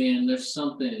I mean, there's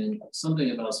something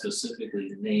about specifically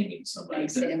naming somebody.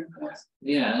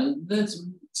 Yeah, and that's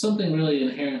something really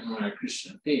inherent in our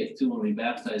Christian faith too. When we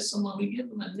baptize someone, we give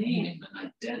them a name,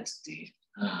 an identity.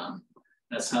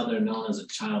 That's how they're known as a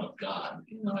child of God,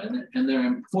 you know, and they're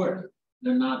important.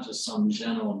 They're not just some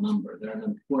general number. They're an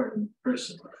important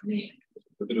person or name.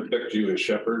 Does it affect you as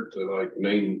shepherd to like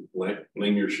name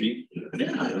your sheep?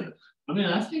 Yeah, I mean,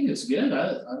 I think it's good.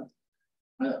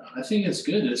 I think it's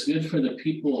good. It's good for the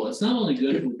people. It's not only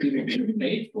good for the people being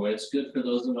paid for it, it's good for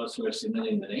those of us who are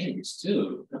submitting the names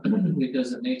too,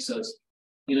 because it makes us,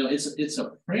 you know, it's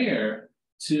a prayer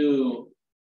to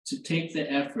take the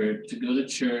effort to go to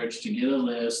church, to get a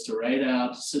list, to write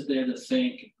out, to sit there to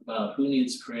think about who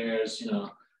needs prayers, you know,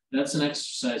 that's an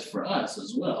exercise for us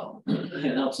as well.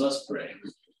 It helps us pray.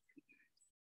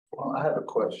 Well, I have a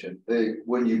question.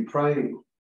 When you pray,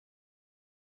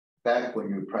 back when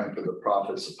you were praying for the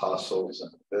prophets, apostles,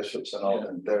 and bishops and all,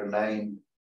 and their name,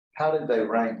 how did they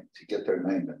rank to get their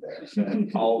name in there?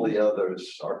 And all the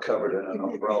others are covered in an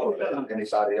umbrella.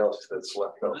 Anybody else that's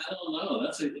left over? I don't know.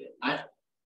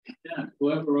 Yeah,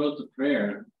 whoever wrote the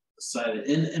prayer decided,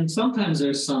 and sometimes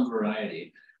there's some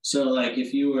variety. So like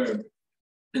if you were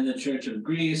in the Church of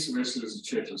Greece versus the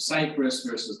Church of Cyprus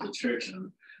versus the church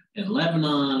in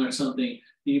Lebanon or something,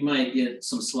 you might get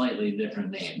some slightly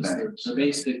different names. The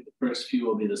basic, the first few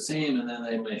will be the same, and then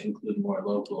they might include more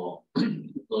local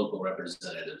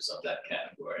representatives of that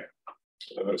category.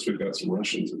 So we've got some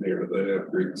Russians in here, they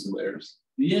have Greeks in theirs.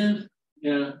 Yeah.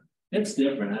 It's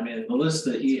different. I mean, the list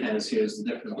that he has here is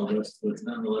different than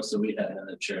the list that we have in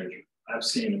the church. I've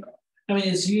seen. I mean,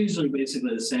 it's usually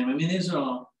basically the same. I mean, these are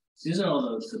all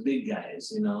the big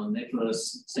guys, you know,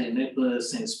 Nicholas, Saint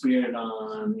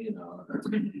Spiridon, you know,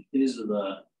 these are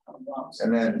the.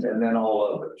 And then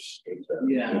all others.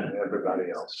 Yeah. Everybody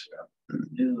else. Yeah.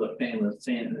 These are the famous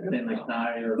Saint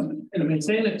Nectario. I mean,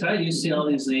 Saint Nectario, you see all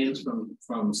these names from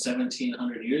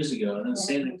 1700 years ago, and then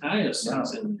Saint Nectario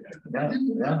sits in there.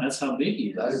 Yeah. That's how big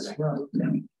he is. That is good.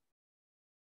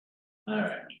 All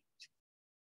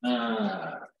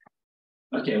right.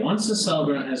 Okay, once the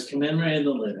celebrant has commemorated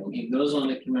the living, he goes on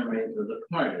to commemorate the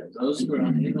departed, those who are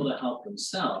unable to help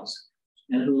themselves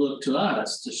and who look to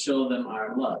us to show them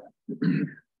our love.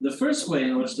 The first way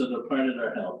in which the departed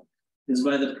are helped is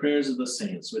by the prayers of the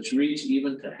saints, which reach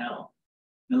even to hell.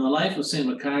 In the life of St.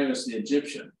 Macarius the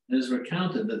Egyptian, it is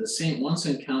recounted that the saint once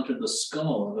encountered the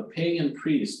skull of a pagan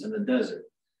priest in the desert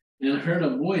and heard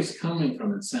a voice coming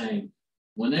from it saying,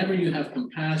 "Whenever you have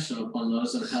compassion upon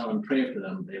those in hell and pray for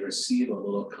them, they receive a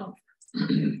little comfort."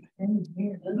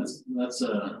 That's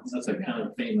a kind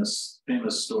of famous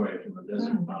story from the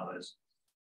Desert Fathers.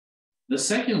 The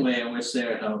second way in which they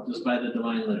are helped is by the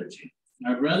divine liturgy.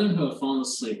 Our brethren who have fallen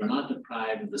asleep are not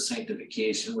deprived of the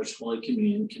sanctification which Holy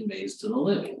Communion conveys to the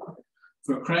living.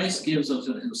 For Christ gives of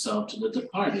himself to the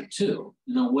departed too,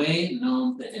 in a way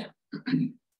known to him.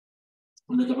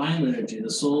 In the divine liturgy, the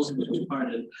souls of the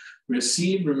departed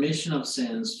receive remission of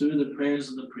sins through the prayers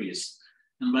of the priest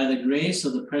and by the grace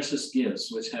of the precious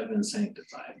gifts which have been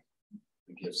sanctified.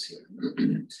 The gifts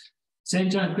here.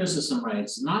 St. John Chrysostom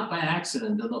writes, "Not by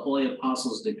accident did the holy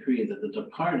apostles decree that the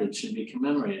departed should be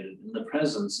commemorated in the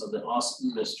presence of the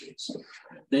awesome mysteries.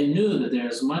 They knew that there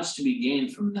is much to be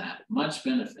gained from that, much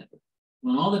benefit.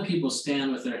 When all the people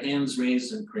stand with their hands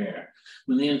raised in prayer,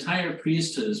 when the entire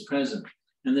priesthood is present,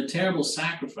 and the terrible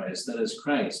sacrifice that is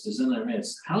Christ is in their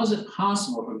midst, how is it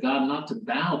possible for God not to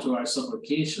bow to our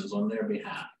supplications on their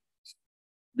behalf?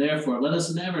 Therefore, let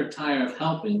us never tire of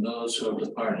helping those who have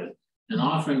departed and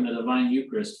offering the divine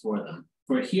Eucharist for them.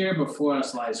 For here before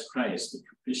us lies Christ, the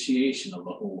propitiation of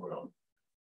the whole world."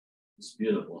 It's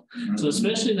beautiful. Mm-hmm. So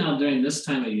especially now during this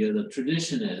time of year, the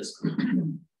tradition is,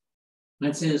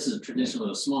 I'd say this is a tradition with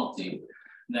a small t,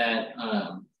 that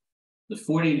the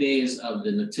 40 days of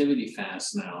the Nativity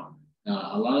fast now,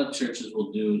 a lot of churches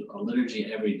will do a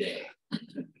liturgy every day.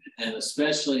 And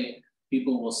especially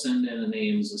people will send in the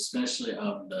names, especially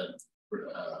of the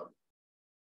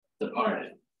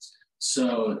departed.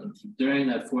 So during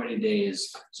that 40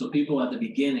 days, so people at the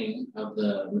beginning of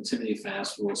the Nativity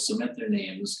fast will submit their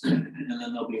names, and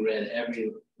then they'll be read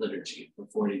every liturgy for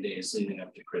 40 days leading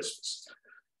up to Christmas.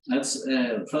 That's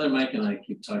Father Mike and I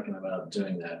keep talking about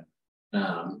doing that.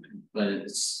 But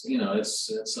it's, you know, it's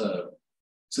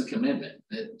a commitment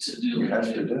to do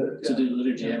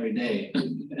liturgy every day.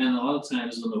 And a lot of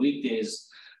times on the weekdays,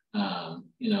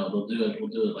 you know, we'll do it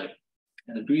like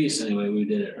in Greece anyway, we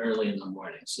did it early in the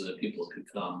morning so that people could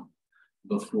come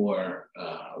before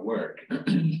work.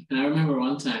 And I remember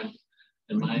one time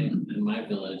in my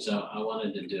village, I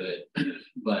wanted to do it,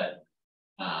 but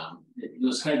it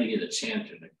was hard to get a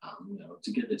chanter to come, you know,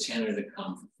 to get the chanter to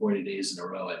come for 40 days in a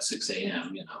row at 6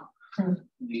 a.m., you know,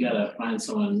 you gotta find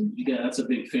someone, that's a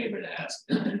big favor to ask.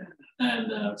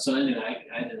 And so anyway,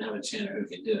 I didn't have a chanter who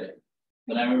could do it.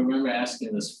 But I remember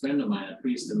asking this friend of mine, a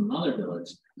priest in another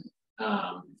village,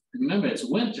 remember it's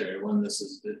winter when this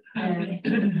is happening.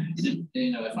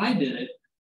 You know, if I did it,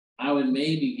 I would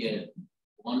maybe get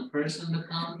one person to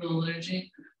come to the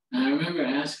liturgy. And I remember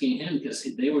asking him, because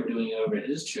they were doing it over at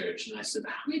his church, and I said,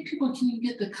 how many people can you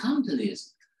get to come to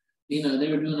these? You know, they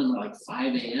were doing them at like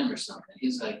 5 a.m. or something.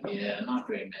 He's like, yeah, not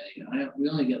very many. We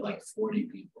only get like 40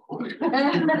 people.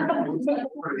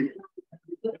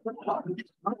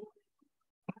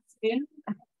 In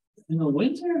the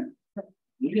winter?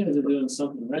 You guys are doing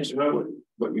something right. You know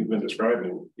what you've been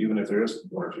describing, even if there is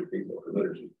 1 or 2 people for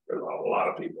liturgy, there's a lot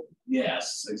of people.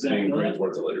 Yes, exactly. Being prayed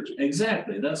towards the liturgy.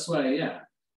 Exactly. That's why, yeah.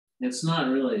 It's not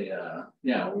really,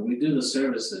 we do the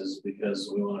services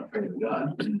because we want to pray to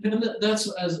God. And that's,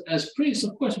 as priests,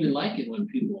 of course, we like it when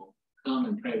people come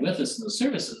and pray with us in the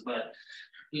services, but,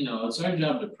 you know, it's our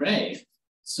job to pray.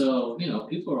 So, you know,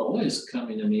 people are always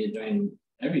coming to me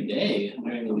every day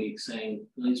during the week saying,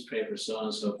 please pray for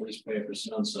so-and-so, please pray for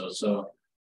so-and-so. So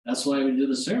that's why we do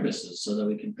the services, so that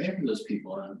we can pray for those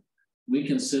people. And we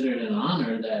consider it an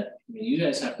honor that, I mean, you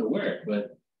guys have to work,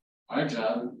 but our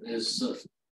job is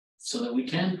so that we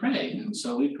can pray. And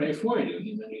so we pray for you,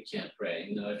 even when you can't pray.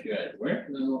 You know, if you're at work,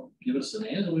 then we'll give us the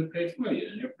name and we pray for you,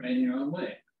 and you're praying your own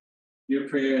way. Your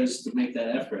prayer is to make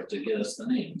that effort to get us the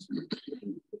names.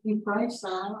 You pray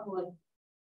silently.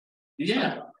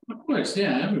 Yeah, of course.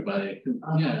 Yeah, everybody.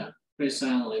 Pray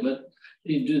silently. But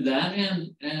you do that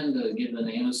and give the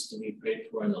names to be prayed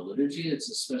for in the liturgy. It's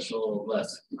a special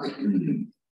blessing.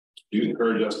 Do you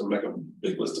encourage us to make a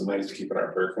big list of names to keep in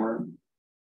our prayer form?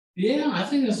 Yeah, I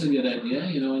think that's a good idea.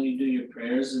 You know, when you do your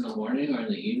prayers in the morning or in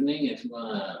the evening, if you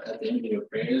want to, at the end of your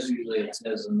prayers, usually it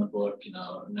says in the book, you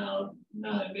know, now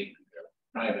I make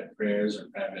private prayers or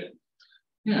private.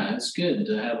 Yeah, it's good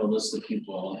to have a list of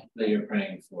people that you're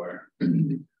praying for. A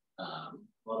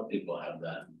lot of people have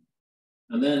that.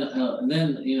 And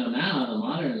then you know, now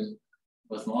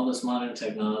with all this modern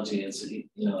technology, it's, you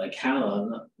know, like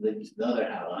Hala, the other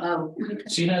Hala,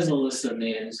 she has a list of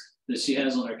names that she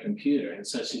has on her computer, and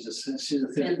so she just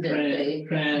praying. But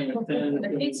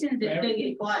he sends it to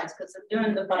you twice because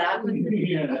during the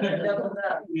biography, doubled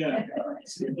up. Yeah,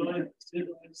 she's always ready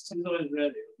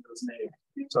with those names.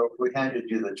 So if we handed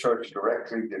you the church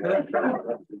directory,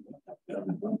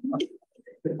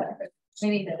 We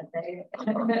need that there. How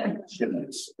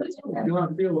do I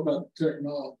feel about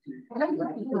technology?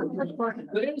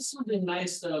 There is something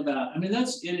nice though about, I mean,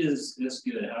 it's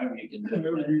good, however you can do it.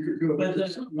 But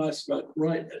there's something nice about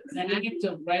writing. The act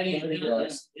of writing it down,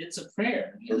 it's a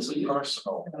prayer. It's a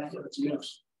personal.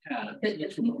 Yeah.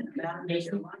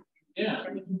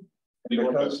 Do you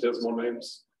want baptismal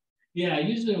names? Yeah,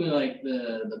 usually we like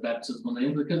the baptismal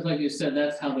names because, like you said,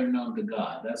 that's how they're known to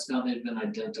God. That's how they've been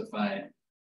identified,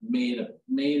 made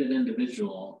an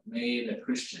individual, made a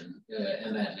Christian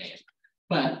in that name.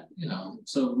 But, you know,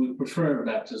 so we prefer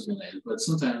baptismal names, but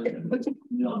sometimes we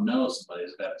don't know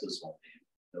somebody's baptismal name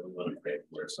that we want to pray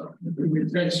for. So We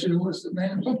text you what's the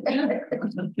name?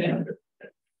 Yeah.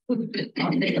 I'll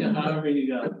take it however you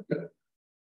go.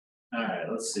 All right,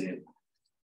 let's see.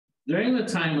 During the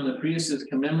time when the priest is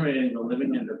commemorating the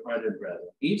living and departed brethren,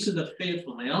 each of the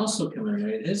faithful may also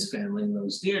commemorate his family and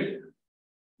those dear to him.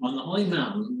 On the holy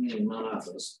mountain, meaning Mount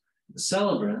Athos, the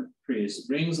celebrant priest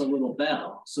rings a little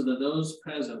bell so that those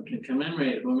present can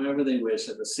commemorate whomever they wish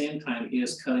at the same time he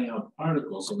is cutting out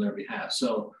particles on their behalf.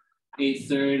 So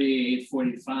 8:30,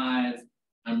 8:45,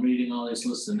 I'm reading all these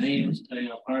lists of names,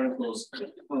 cutting out particles.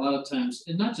 A lot of times,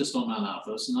 and not just on Mount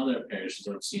Athos, in other parishes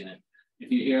I've seen it, if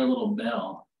you hear a little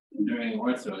bell during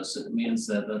Orthodox, it means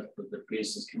that the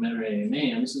priest is commemorating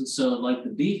names. And so like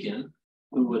the deacon,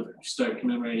 who would start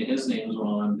commemorating his names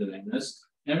while I'm doing this,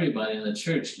 everybody in the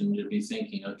church can be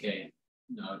thinking, okay,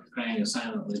 you know, praying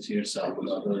silently to yourself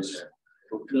about those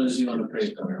you want to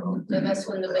pray for. So that's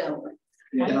when the bell rings.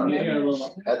 Yeah,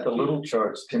 at the little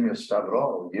church, Timmy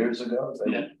Stavro, years ago,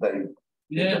 they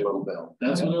did a little bell.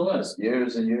 That's what it was.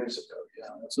 Years and years ago,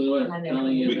 yeah. That's what it was.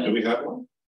 Do we have one?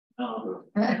 Oh.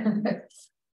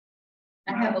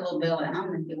 I have a little bill at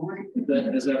home if you want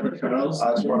it. Is that for Charles?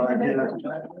 That's what I did.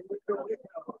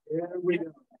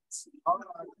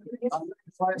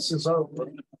 Class is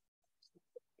over.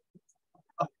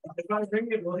 If I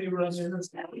bring it, will he run in?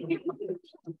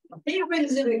 He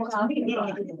brings it in.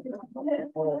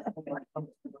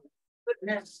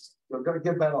 We're gonna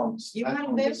get back on. You back want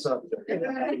on a the subject.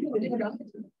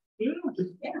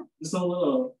 Yeah. Just a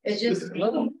little. It's just,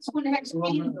 this one has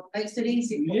candle, makes it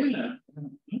easy. For you. Yeah.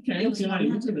 Okay. Let's get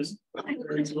into this.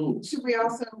 Very cool. Should we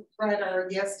also write our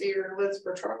yes dear list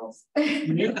for Charles? So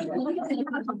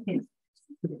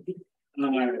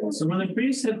when the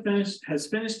priest has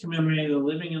finished commemorating the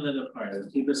living and the departed,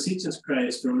 he beseeches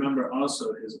Christ to remember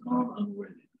also his own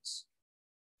unworthiness.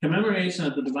 Commemoration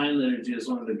of the divine liturgy is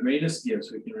one of the greatest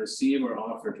gifts we can receive or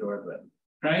offer to our brethren.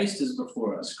 Christ is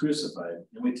before us, crucified,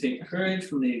 and we take courage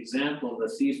from the example of the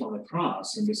thief on the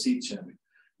cross and beseech him,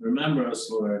 remember us,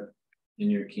 Lord,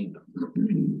 in your kingdom.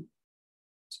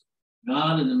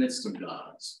 God in the midst of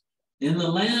gods. In the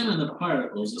Lamb and the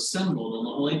particles assembled on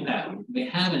the Holy Paten, we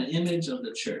have an image of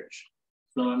the church.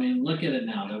 So, I mean, look at it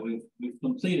now that we've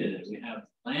completed it. We have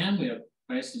Lamb, we have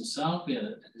Christ himself, we have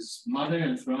his mother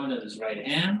enthroned at his right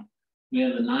hand. We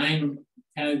have the 9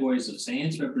 categories of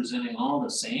saints representing all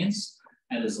the saints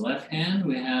at his left hand.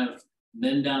 We have,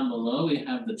 then down below, we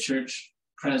have the church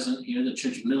present here, the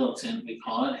church militant, we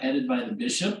call it, headed by the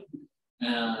bishop.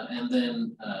 And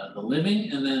then the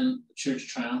living, and then the church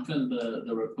triumphant,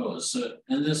 the repose. So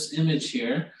in this image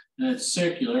here, and it's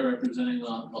circular, representing the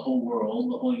whole world,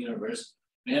 the whole universe,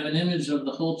 we have an image of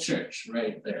the whole church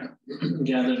right there,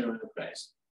 gathered around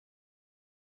Christ.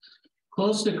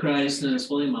 Close to Christ and his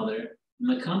Holy Mother, in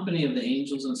the company of the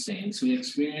angels and saints, we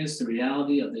experience the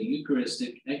reality of the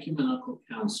Eucharistic ecumenical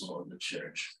council of the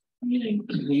church, meaning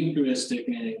Eucharistic,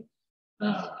 meaning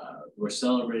we're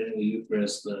celebrating the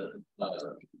Eucharist, the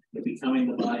becoming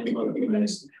the body and blood of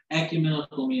Christ.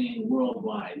 Ecumenical meaning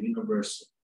worldwide, universal,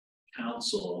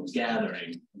 council,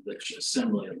 gathering, the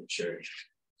assembly of the church.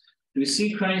 We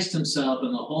see Christ himself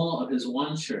in the whole of his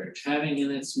one church, having in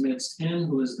its midst him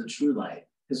who is the true light.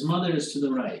 His mother is to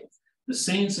the right, the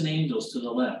saints and angels to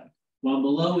the left, while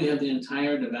below we have the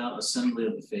entire devout assembly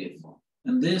of the faithful.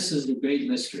 And this is the great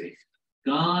mystery.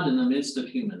 God in the midst of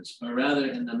humans, or rather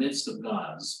in the midst of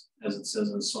gods, as it says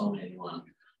in Psalm 81,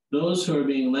 those who are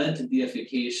being led to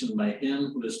deification by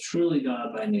him who is truly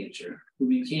God by nature, who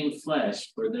became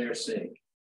flesh for their sake.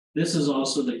 This is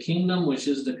also the kingdom which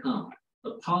is to come,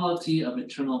 the polity of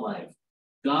eternal life,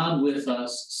 God with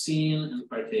us, seen and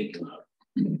partaken of.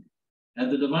 At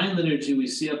the divine liturgy, we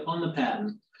see upon the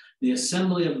paten the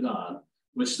assembly of God,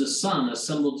 which the Son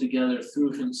assembled together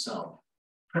through himself.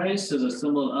 Christ has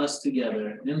assembled us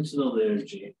together into the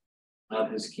liturgy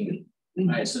of his kingdom. All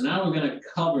right, so now we're going to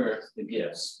cover the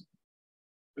gifts.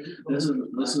 This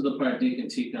is the part Deacon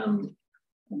Tikhon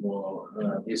will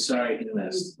be sorry he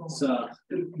missed. So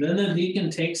then the deacon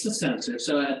takes the censer.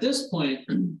 So at this point,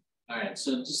 all right,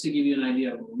 so just to give you an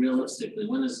idea of realistically,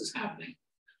 when is this happening?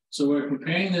 So we're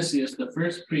comparing this as the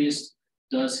first priest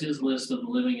does his list of the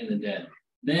living and the dead.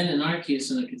 Then in our case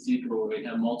in the cathedral where we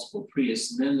have multiple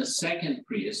priests, then the second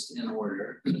priest in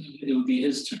order, it would be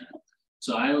his turn.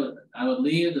 So I would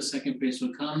leave, the second priest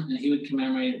would come and he would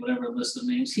commemorate whatever list of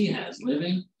names he has,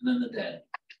 living and then the dead.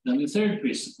 Then the third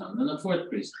priest would come, then the fourth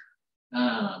priest.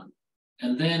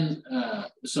 And then,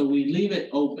 so we leave it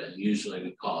open, usually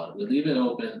we call it. We leave it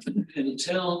open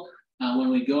until when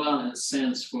we go out and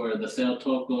cense for the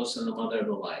Theotokos and the Mother of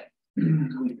the Light.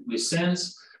 We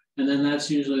cense, and then that's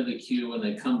usually the cue when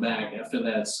they come back. After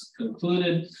that's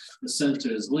concluded, the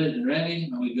censer is lit and ready,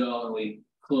 and we go and we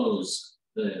close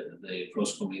the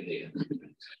proscomelia.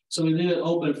 So we leave it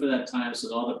open for that time so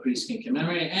that all the priests can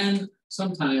commemorate. And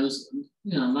sometimes,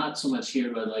 you know, not so much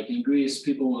here, but like in Greece,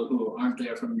 people who aren't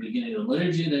there from the beginning of the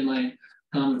liturgy, they might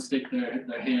come and stick their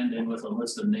hand in with a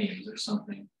list of names or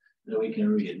something that we can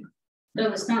read. So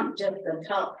it's not just the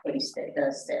top priest that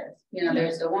does this. You know,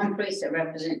 there's the one priest that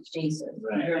represents Jesus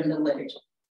during the liturgy.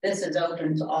 This is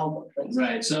open to all the priests.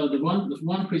 Right. So the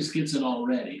one priest gets it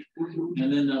already,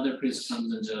 and then the other priest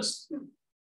comes and just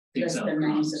takes out the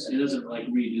names. He doesn't like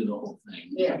redo the whole thing.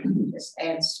 Yeah, just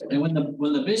adds to it. And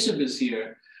when the bishop is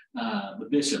here, the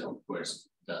bishop of course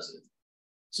does it.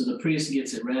 So the priest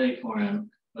gets it ready for him,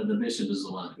 but the bishop is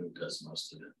the one who does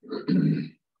most of it.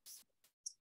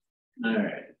 All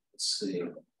right. Let's see.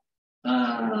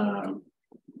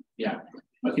 Yeah.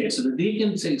 Okay. So the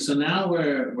deacon takes. So now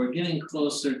we're getting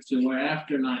closer to. We're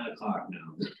after 9 o'clock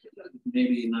now.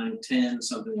 Maybe 9:10,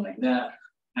 something like that.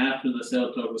 After the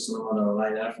Theotokos and the Mother of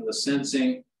Light, after the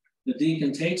censing, the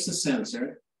deacon takes the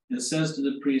censer It says to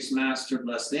the priest, Master,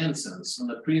 bless the incense. And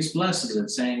the priest blesses it,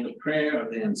 saying the prayer of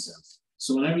the incense.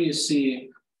 So whenever you see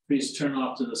priests turn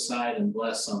off to the side and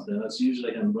bless something, that's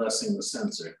usually him blessing the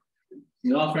censer.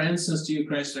 We offer incense to you,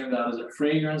 Christ our God, as a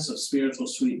fragrance of spiritual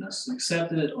sweetness.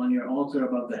 Accept it on your altar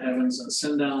above the heavens and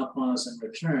send down upon us in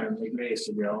return the grace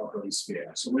of your Holy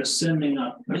Spirit. So we're sending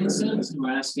up incense and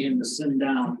we're asking him to send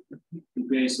down the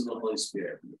grace of the Holy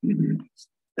Spirit.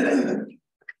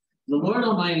 The Lord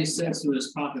Almighty says through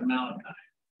his prophet Malachi,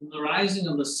 from the rising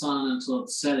of the sun until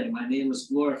its setting, my name is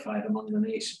glorified among the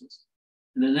nations.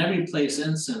 And in every place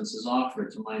incense is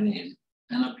offered to my name,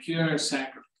 and a pure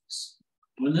sacrifice.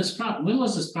 When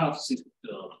was this prophecy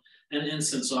fulfilled? An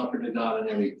incense offered to God in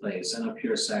every place, and a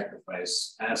pure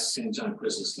sacrifice, asked St. John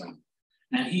Chrysostom.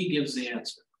 And he gives the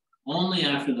answer. Only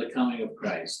after the coming of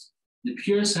Christ. The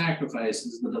pure sacrifice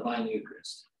is the divine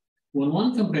Eucharist. When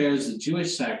one compares the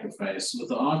Jewish sacrifice with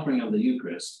the offering of the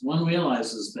Eucharist, one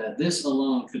realizes that this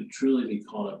alone could truly be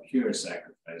called a pure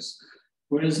sacrifice,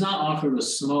 for it is not offered with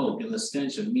smoke and the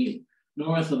stench of meat,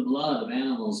 nor with the blood of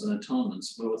animals and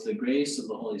atonements, but with the grace of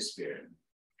the Holy Spirit.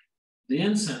 The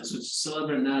incense, which the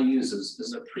celebrant now uses,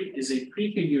 is a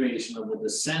prefiguration of the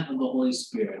descent of the Holy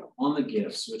Spirit on the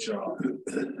gifts which are offered.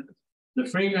 The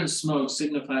fragrant smoke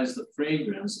signifies the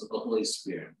fragrance of the Holy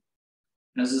Spirit.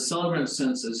 As the celebrant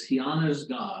senses, he honors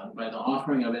God by the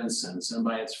offering of incense and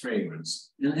by its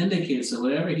fragrance, and indicates that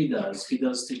whatever he does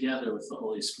together with the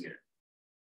Holy Spirit.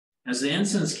 As the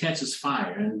incense catches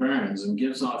fire and burns and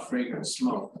gives off fragrant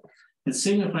smoke, it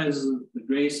signifies the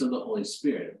grace of the Holy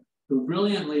Spirit, who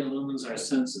brilliantly illumines our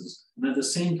senses and at the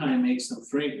same time makes them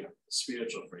fragrant,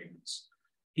 spiritual fragrance.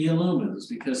 He illumines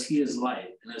because he is light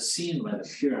and is seen by the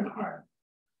pure in heart.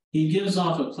 He gives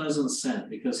off a pleasant scent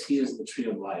because he is the tree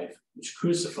of life, which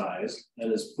crucifies,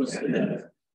 that is, puts to death,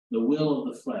 the will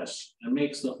of the flesh and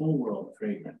makes the whole world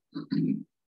fragrant.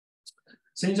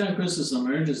 St. John Chrysostom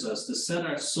urges us to set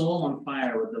our soul on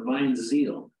fire with divine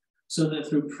zeal, so that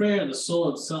through prayer the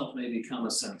soul itself may become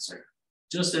a censer.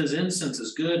 Just as incense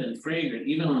is good and fragrant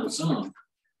even on its own,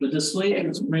 but displays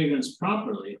its fragrance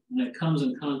properly when it comes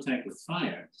in contact with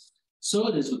fire, so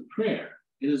it is with prayer.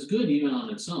 It is good even on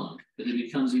its own, but it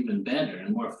becomes even better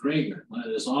and more fragrant when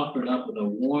it is offered up with a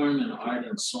warm and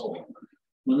ardent soul,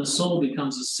 when the soul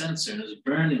becomes a censer and is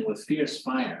burning with fierce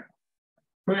fire.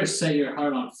 First, set your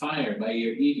heart on fire by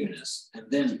your eagerness, and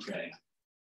then pray.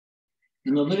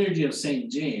 In the Liturgy of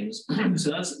St. James,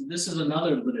 this is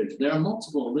another liturgy. There are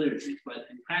multiple liturgies, but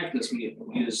in practice, we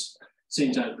use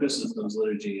St. John Chrysostom's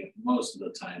liturgy most of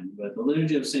the time. But the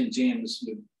Liturgy of St. James,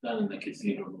 we've done in the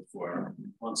Cathedral before,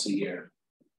 once a year.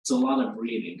 It's a lot of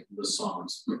reading of the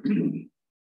Psalms. In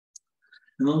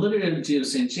the Liturgy of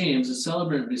St. James, the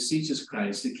celebrant beseeches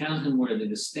Christ to count him worthy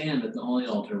to stand at the holy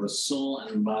altar with soul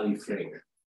and body fragrant.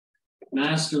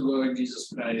 Master, Lord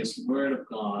Jesus Christ, Word of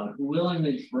God, who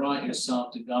willingly brought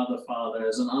yourself to God the Father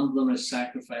as an unblemished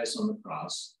sacrifice on the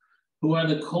cross, who are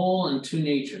the coal and two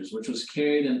natures, which was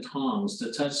carried in tongs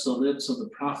to touch the lips of the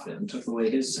prophet and took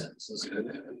away his sins.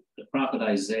 The prophet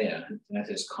Isaiah at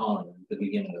his calling at the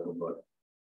beginning of the book.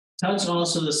 Touch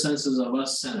also the senses of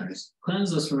us sinners,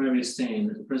 cleanse us from every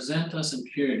stain, and present us in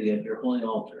purity at your holy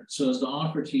altar, so as to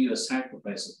offer to you a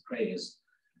sacrifice of praise.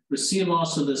 Receive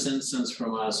also this incense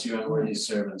from us, your unworthy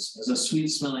servants, as a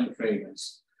sweet-smelling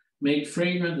fragrance. Make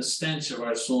fragrant the stench of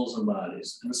our souls and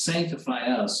bodies, and sanctify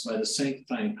us by the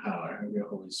sanctifying power of your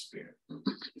Holy Spirit. All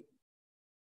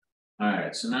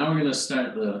right, so now we're going to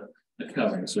start the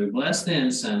covering. So we bless the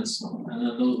incense, and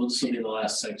then this will be the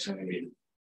last section we read.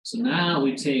 So now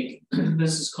we take,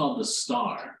 this is called the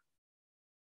star.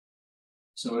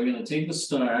 So we're going to take the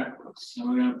star, and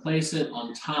we're going to place it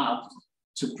on top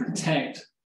to protect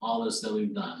all this that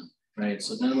we've done, right?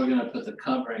 So then we're going to put the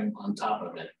covering on top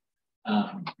of it.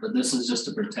 But this is just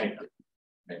to protect it,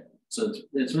 right? So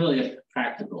it's really a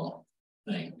practical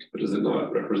thing. But does it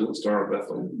not represent the Star of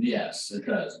Bethlehem? Yes, it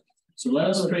does. So let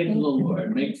us pray to the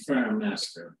Lord, make firm,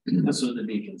 Master. That's what the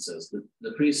deacon says.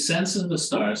 The priest senses the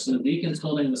star, so the deacon's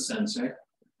holding the censer.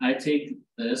 I take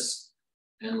this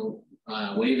and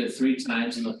wave it 3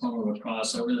 times in the form of a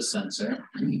cross over the censer,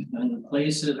 and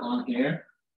place it on here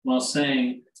while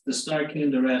saying, the star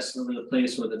came to rest over the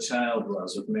place where the child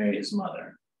was with Mary, his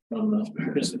mother, from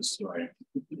the Christmas story.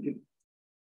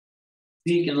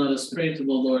 Deacon, let us pray to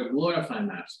the Lord, glorify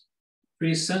Master.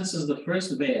 Priest senses the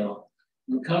first veil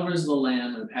and covers the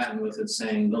lamb and paten with it,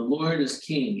 saying, the Lord is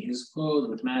king, he is clothed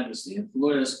with majesty, and the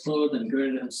Lord is clothed and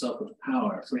girded himself with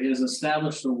power, for he has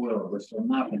established a world which will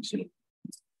not be shaken.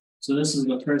 So this is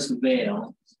the first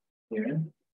veil here.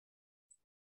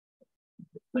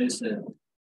 Place it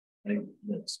like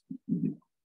this.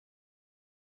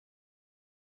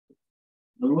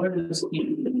 The Lord is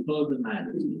king and clothed in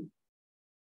majesty.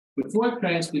 Before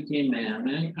Christ became man,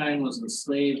 mankind was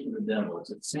enslaved to the devil,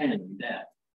 to sin and death.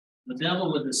 The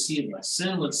devil would deceive us,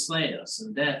 sin would slay us,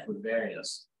 and death would bury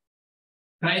us.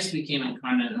 Christ became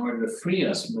incarnate in order to free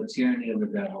us from the tyranny of the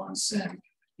devil and sin,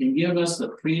 and give us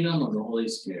the freedom of the Holy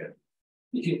Spirit.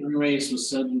 The human race was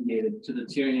subjugated to the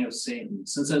tyranny of Satan,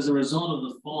 since as a result of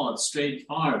the fall, it strayed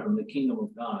far from the kingdom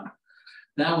of God.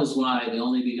 That was why the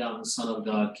only begotten Son of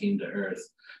God came to earth,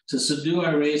 to subdue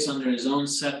our race under his own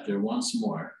scepter once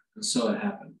more, and so it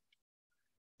happened.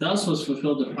 Thus was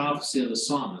fulfilled the prophecy of the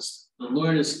psalmist. The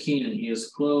Lord is king, and he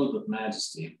is clothed with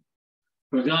majesty.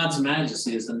 For God's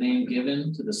majesty is the name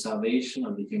given to the salvation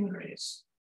of the human race.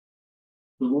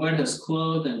 The Lord has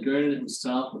clothed and girded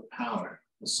himself with power,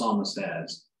 the psalmist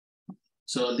adds.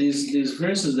 So these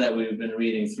verses that we've been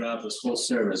reading throughout this whole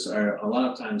service are a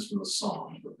lot of times from the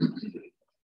Psalm.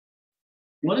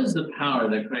 What is the power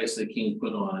that Christ the King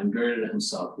put on and girded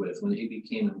himself with when he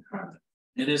became incarnate?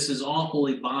 It is his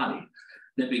all-holy body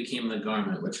that became the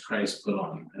garment which Christ put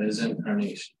on at his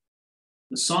incarnation.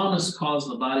 The psalmist calls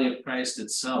the body of Christ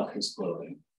itself his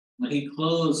clothing. When he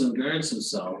clothes and girds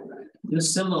himself,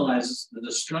 this symbolizes the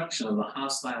destruction of the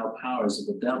hostile powers of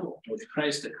the devil, which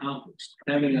Christ accomplished,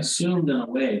 having assumed in a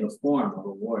way the form of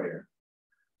a warrior.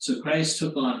 So Christ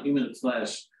took on human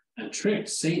flesh and tricked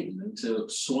Satan into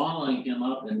swallowing him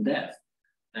up in death.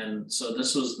 And so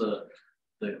this was the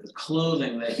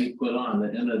clothing that he put on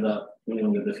that ended up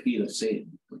being the defeat of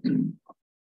Satan.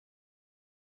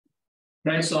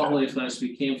 Christ's all-holy flesh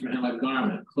became for him a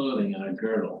garment, clothing, and a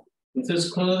girdle. With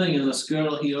his clothing and this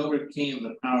girdle, he overcame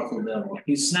the powerful devil.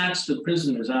 He snatched the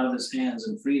prisoners out of his hands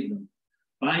and freed them,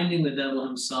 binding the devil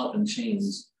himself in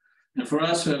chains. And for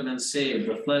us who have been saved,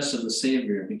 the flesh of the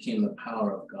Savior became the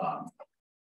power of God.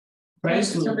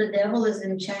 Christ So the devil is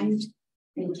in chains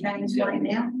right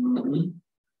now? Mm-hmm.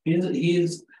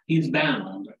 He's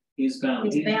bound. He's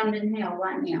bound. He's bound in hell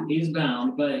right now. He's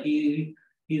bound, but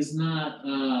he's not,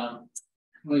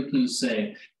 what can you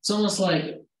say? It's almost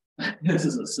like, this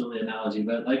is a silly analogy,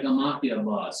 but like a mafia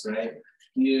boss, right?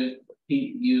 You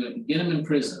get him in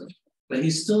prison, but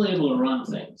he's still able to run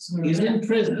things. He's in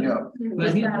prison,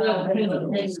 but he's not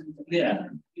criminals. Yeah,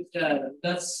 he's got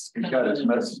his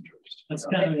messengers. That's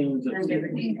kind of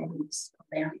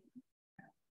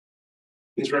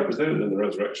He's represented in the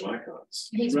resurrection icons.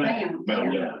 He's bound.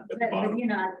 Bound, Yeah. at the bottom.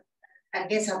 But, I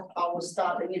guess I've always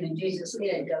thought that, Jesus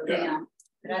did go down,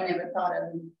 but I never thought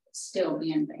of him still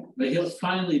being there. But he'll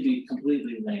finally be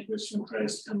completely vanquished when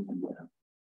Christ comes down.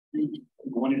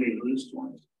 When did he lose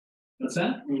 20? What's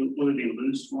that? Will it be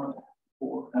lose 20?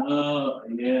 Oh,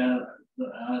 yeah.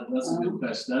 That's a good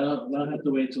question. I'll have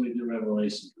to wait till we do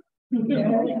Revelation.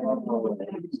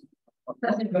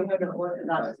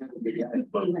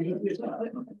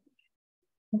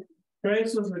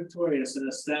 Christ was victorious and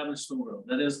established the world,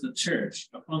 that is the church,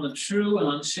 upon the true and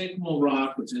unshakable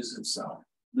rock which is himself.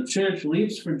 The church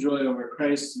leaps for joy over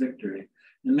Christ's victory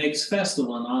and makes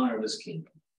festival in honor of his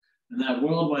kingdom. And that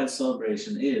worldwide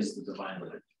celebration is the divine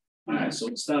liturgy. All right, so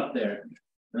we'll stop there.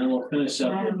 And then we'll finish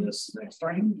up with this next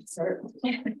time.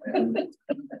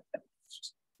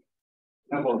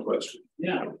 I have one question.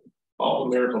 Yeah. All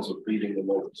the miracles of feeding the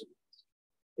multitude,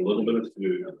 a little bit of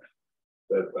food,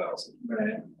 fed 1,000.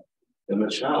 Right. And the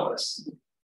chalice,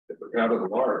 if the crowd is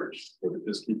large, would it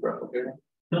just keep replicating?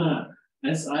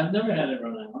 I've never had it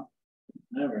run out.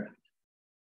 Never.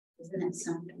 Isn't it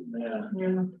something? Yeah.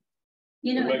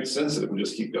 It makes sense that it would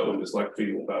just keep going, just like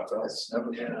feeding the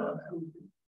 5,000.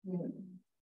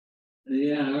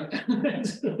 Yeah.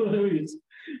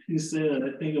 You say that,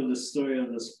 I think of the story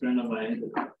of this friend of mine,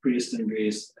 a priest in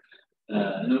Greece.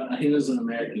 He was an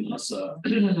American also.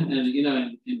 And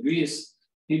in Greece,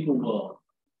 people will,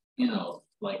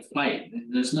 like fight.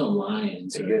 There's no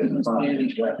lions. They're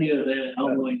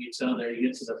elbowing each other to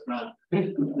get to the front.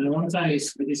 And one time he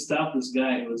stopped this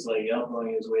guy who was like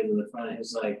elbowing his way to the front.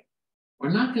 He's like, "We're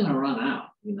not going to run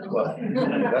out." Well,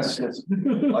 that's just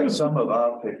like some of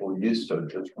our people used to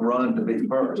just run to be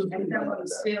first.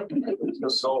 The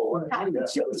soul. Not the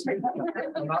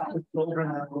children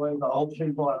out of the way, the old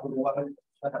people out of the way.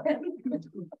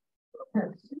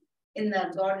 In the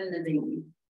Garden of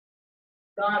Eden,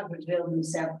 God revealed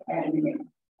himself to Adam and Eve,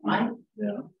 right?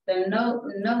 Yeah. So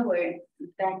nowhere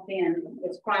back then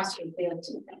was Christ revealed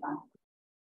to them.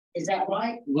 Is that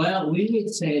right? Well, we would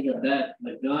say that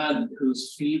the God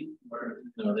whose feet were,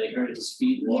 they heard his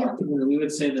feet walk. Yeah. We would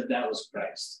say that was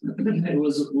Christ. It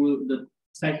was the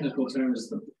technical term is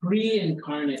the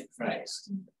pre-incarnate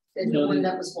Christ. The one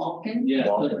that was walking. Yeah.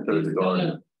 Walking through the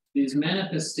garden. these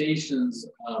manifestations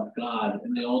of God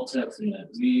in the Old Testament,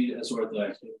 we as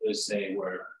Orthodox would say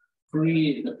were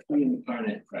the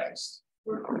pre-incarnate Christ,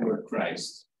 were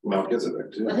Christ.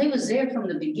 Melchizedek too. Well, he was there from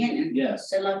the beginning. Yes.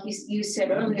 So like you said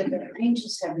earlier, the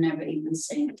angels have never even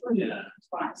seen Yeah.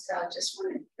 Christ. So I just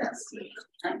wanted, that's.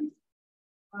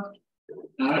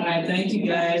 All right, thank you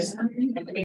guys.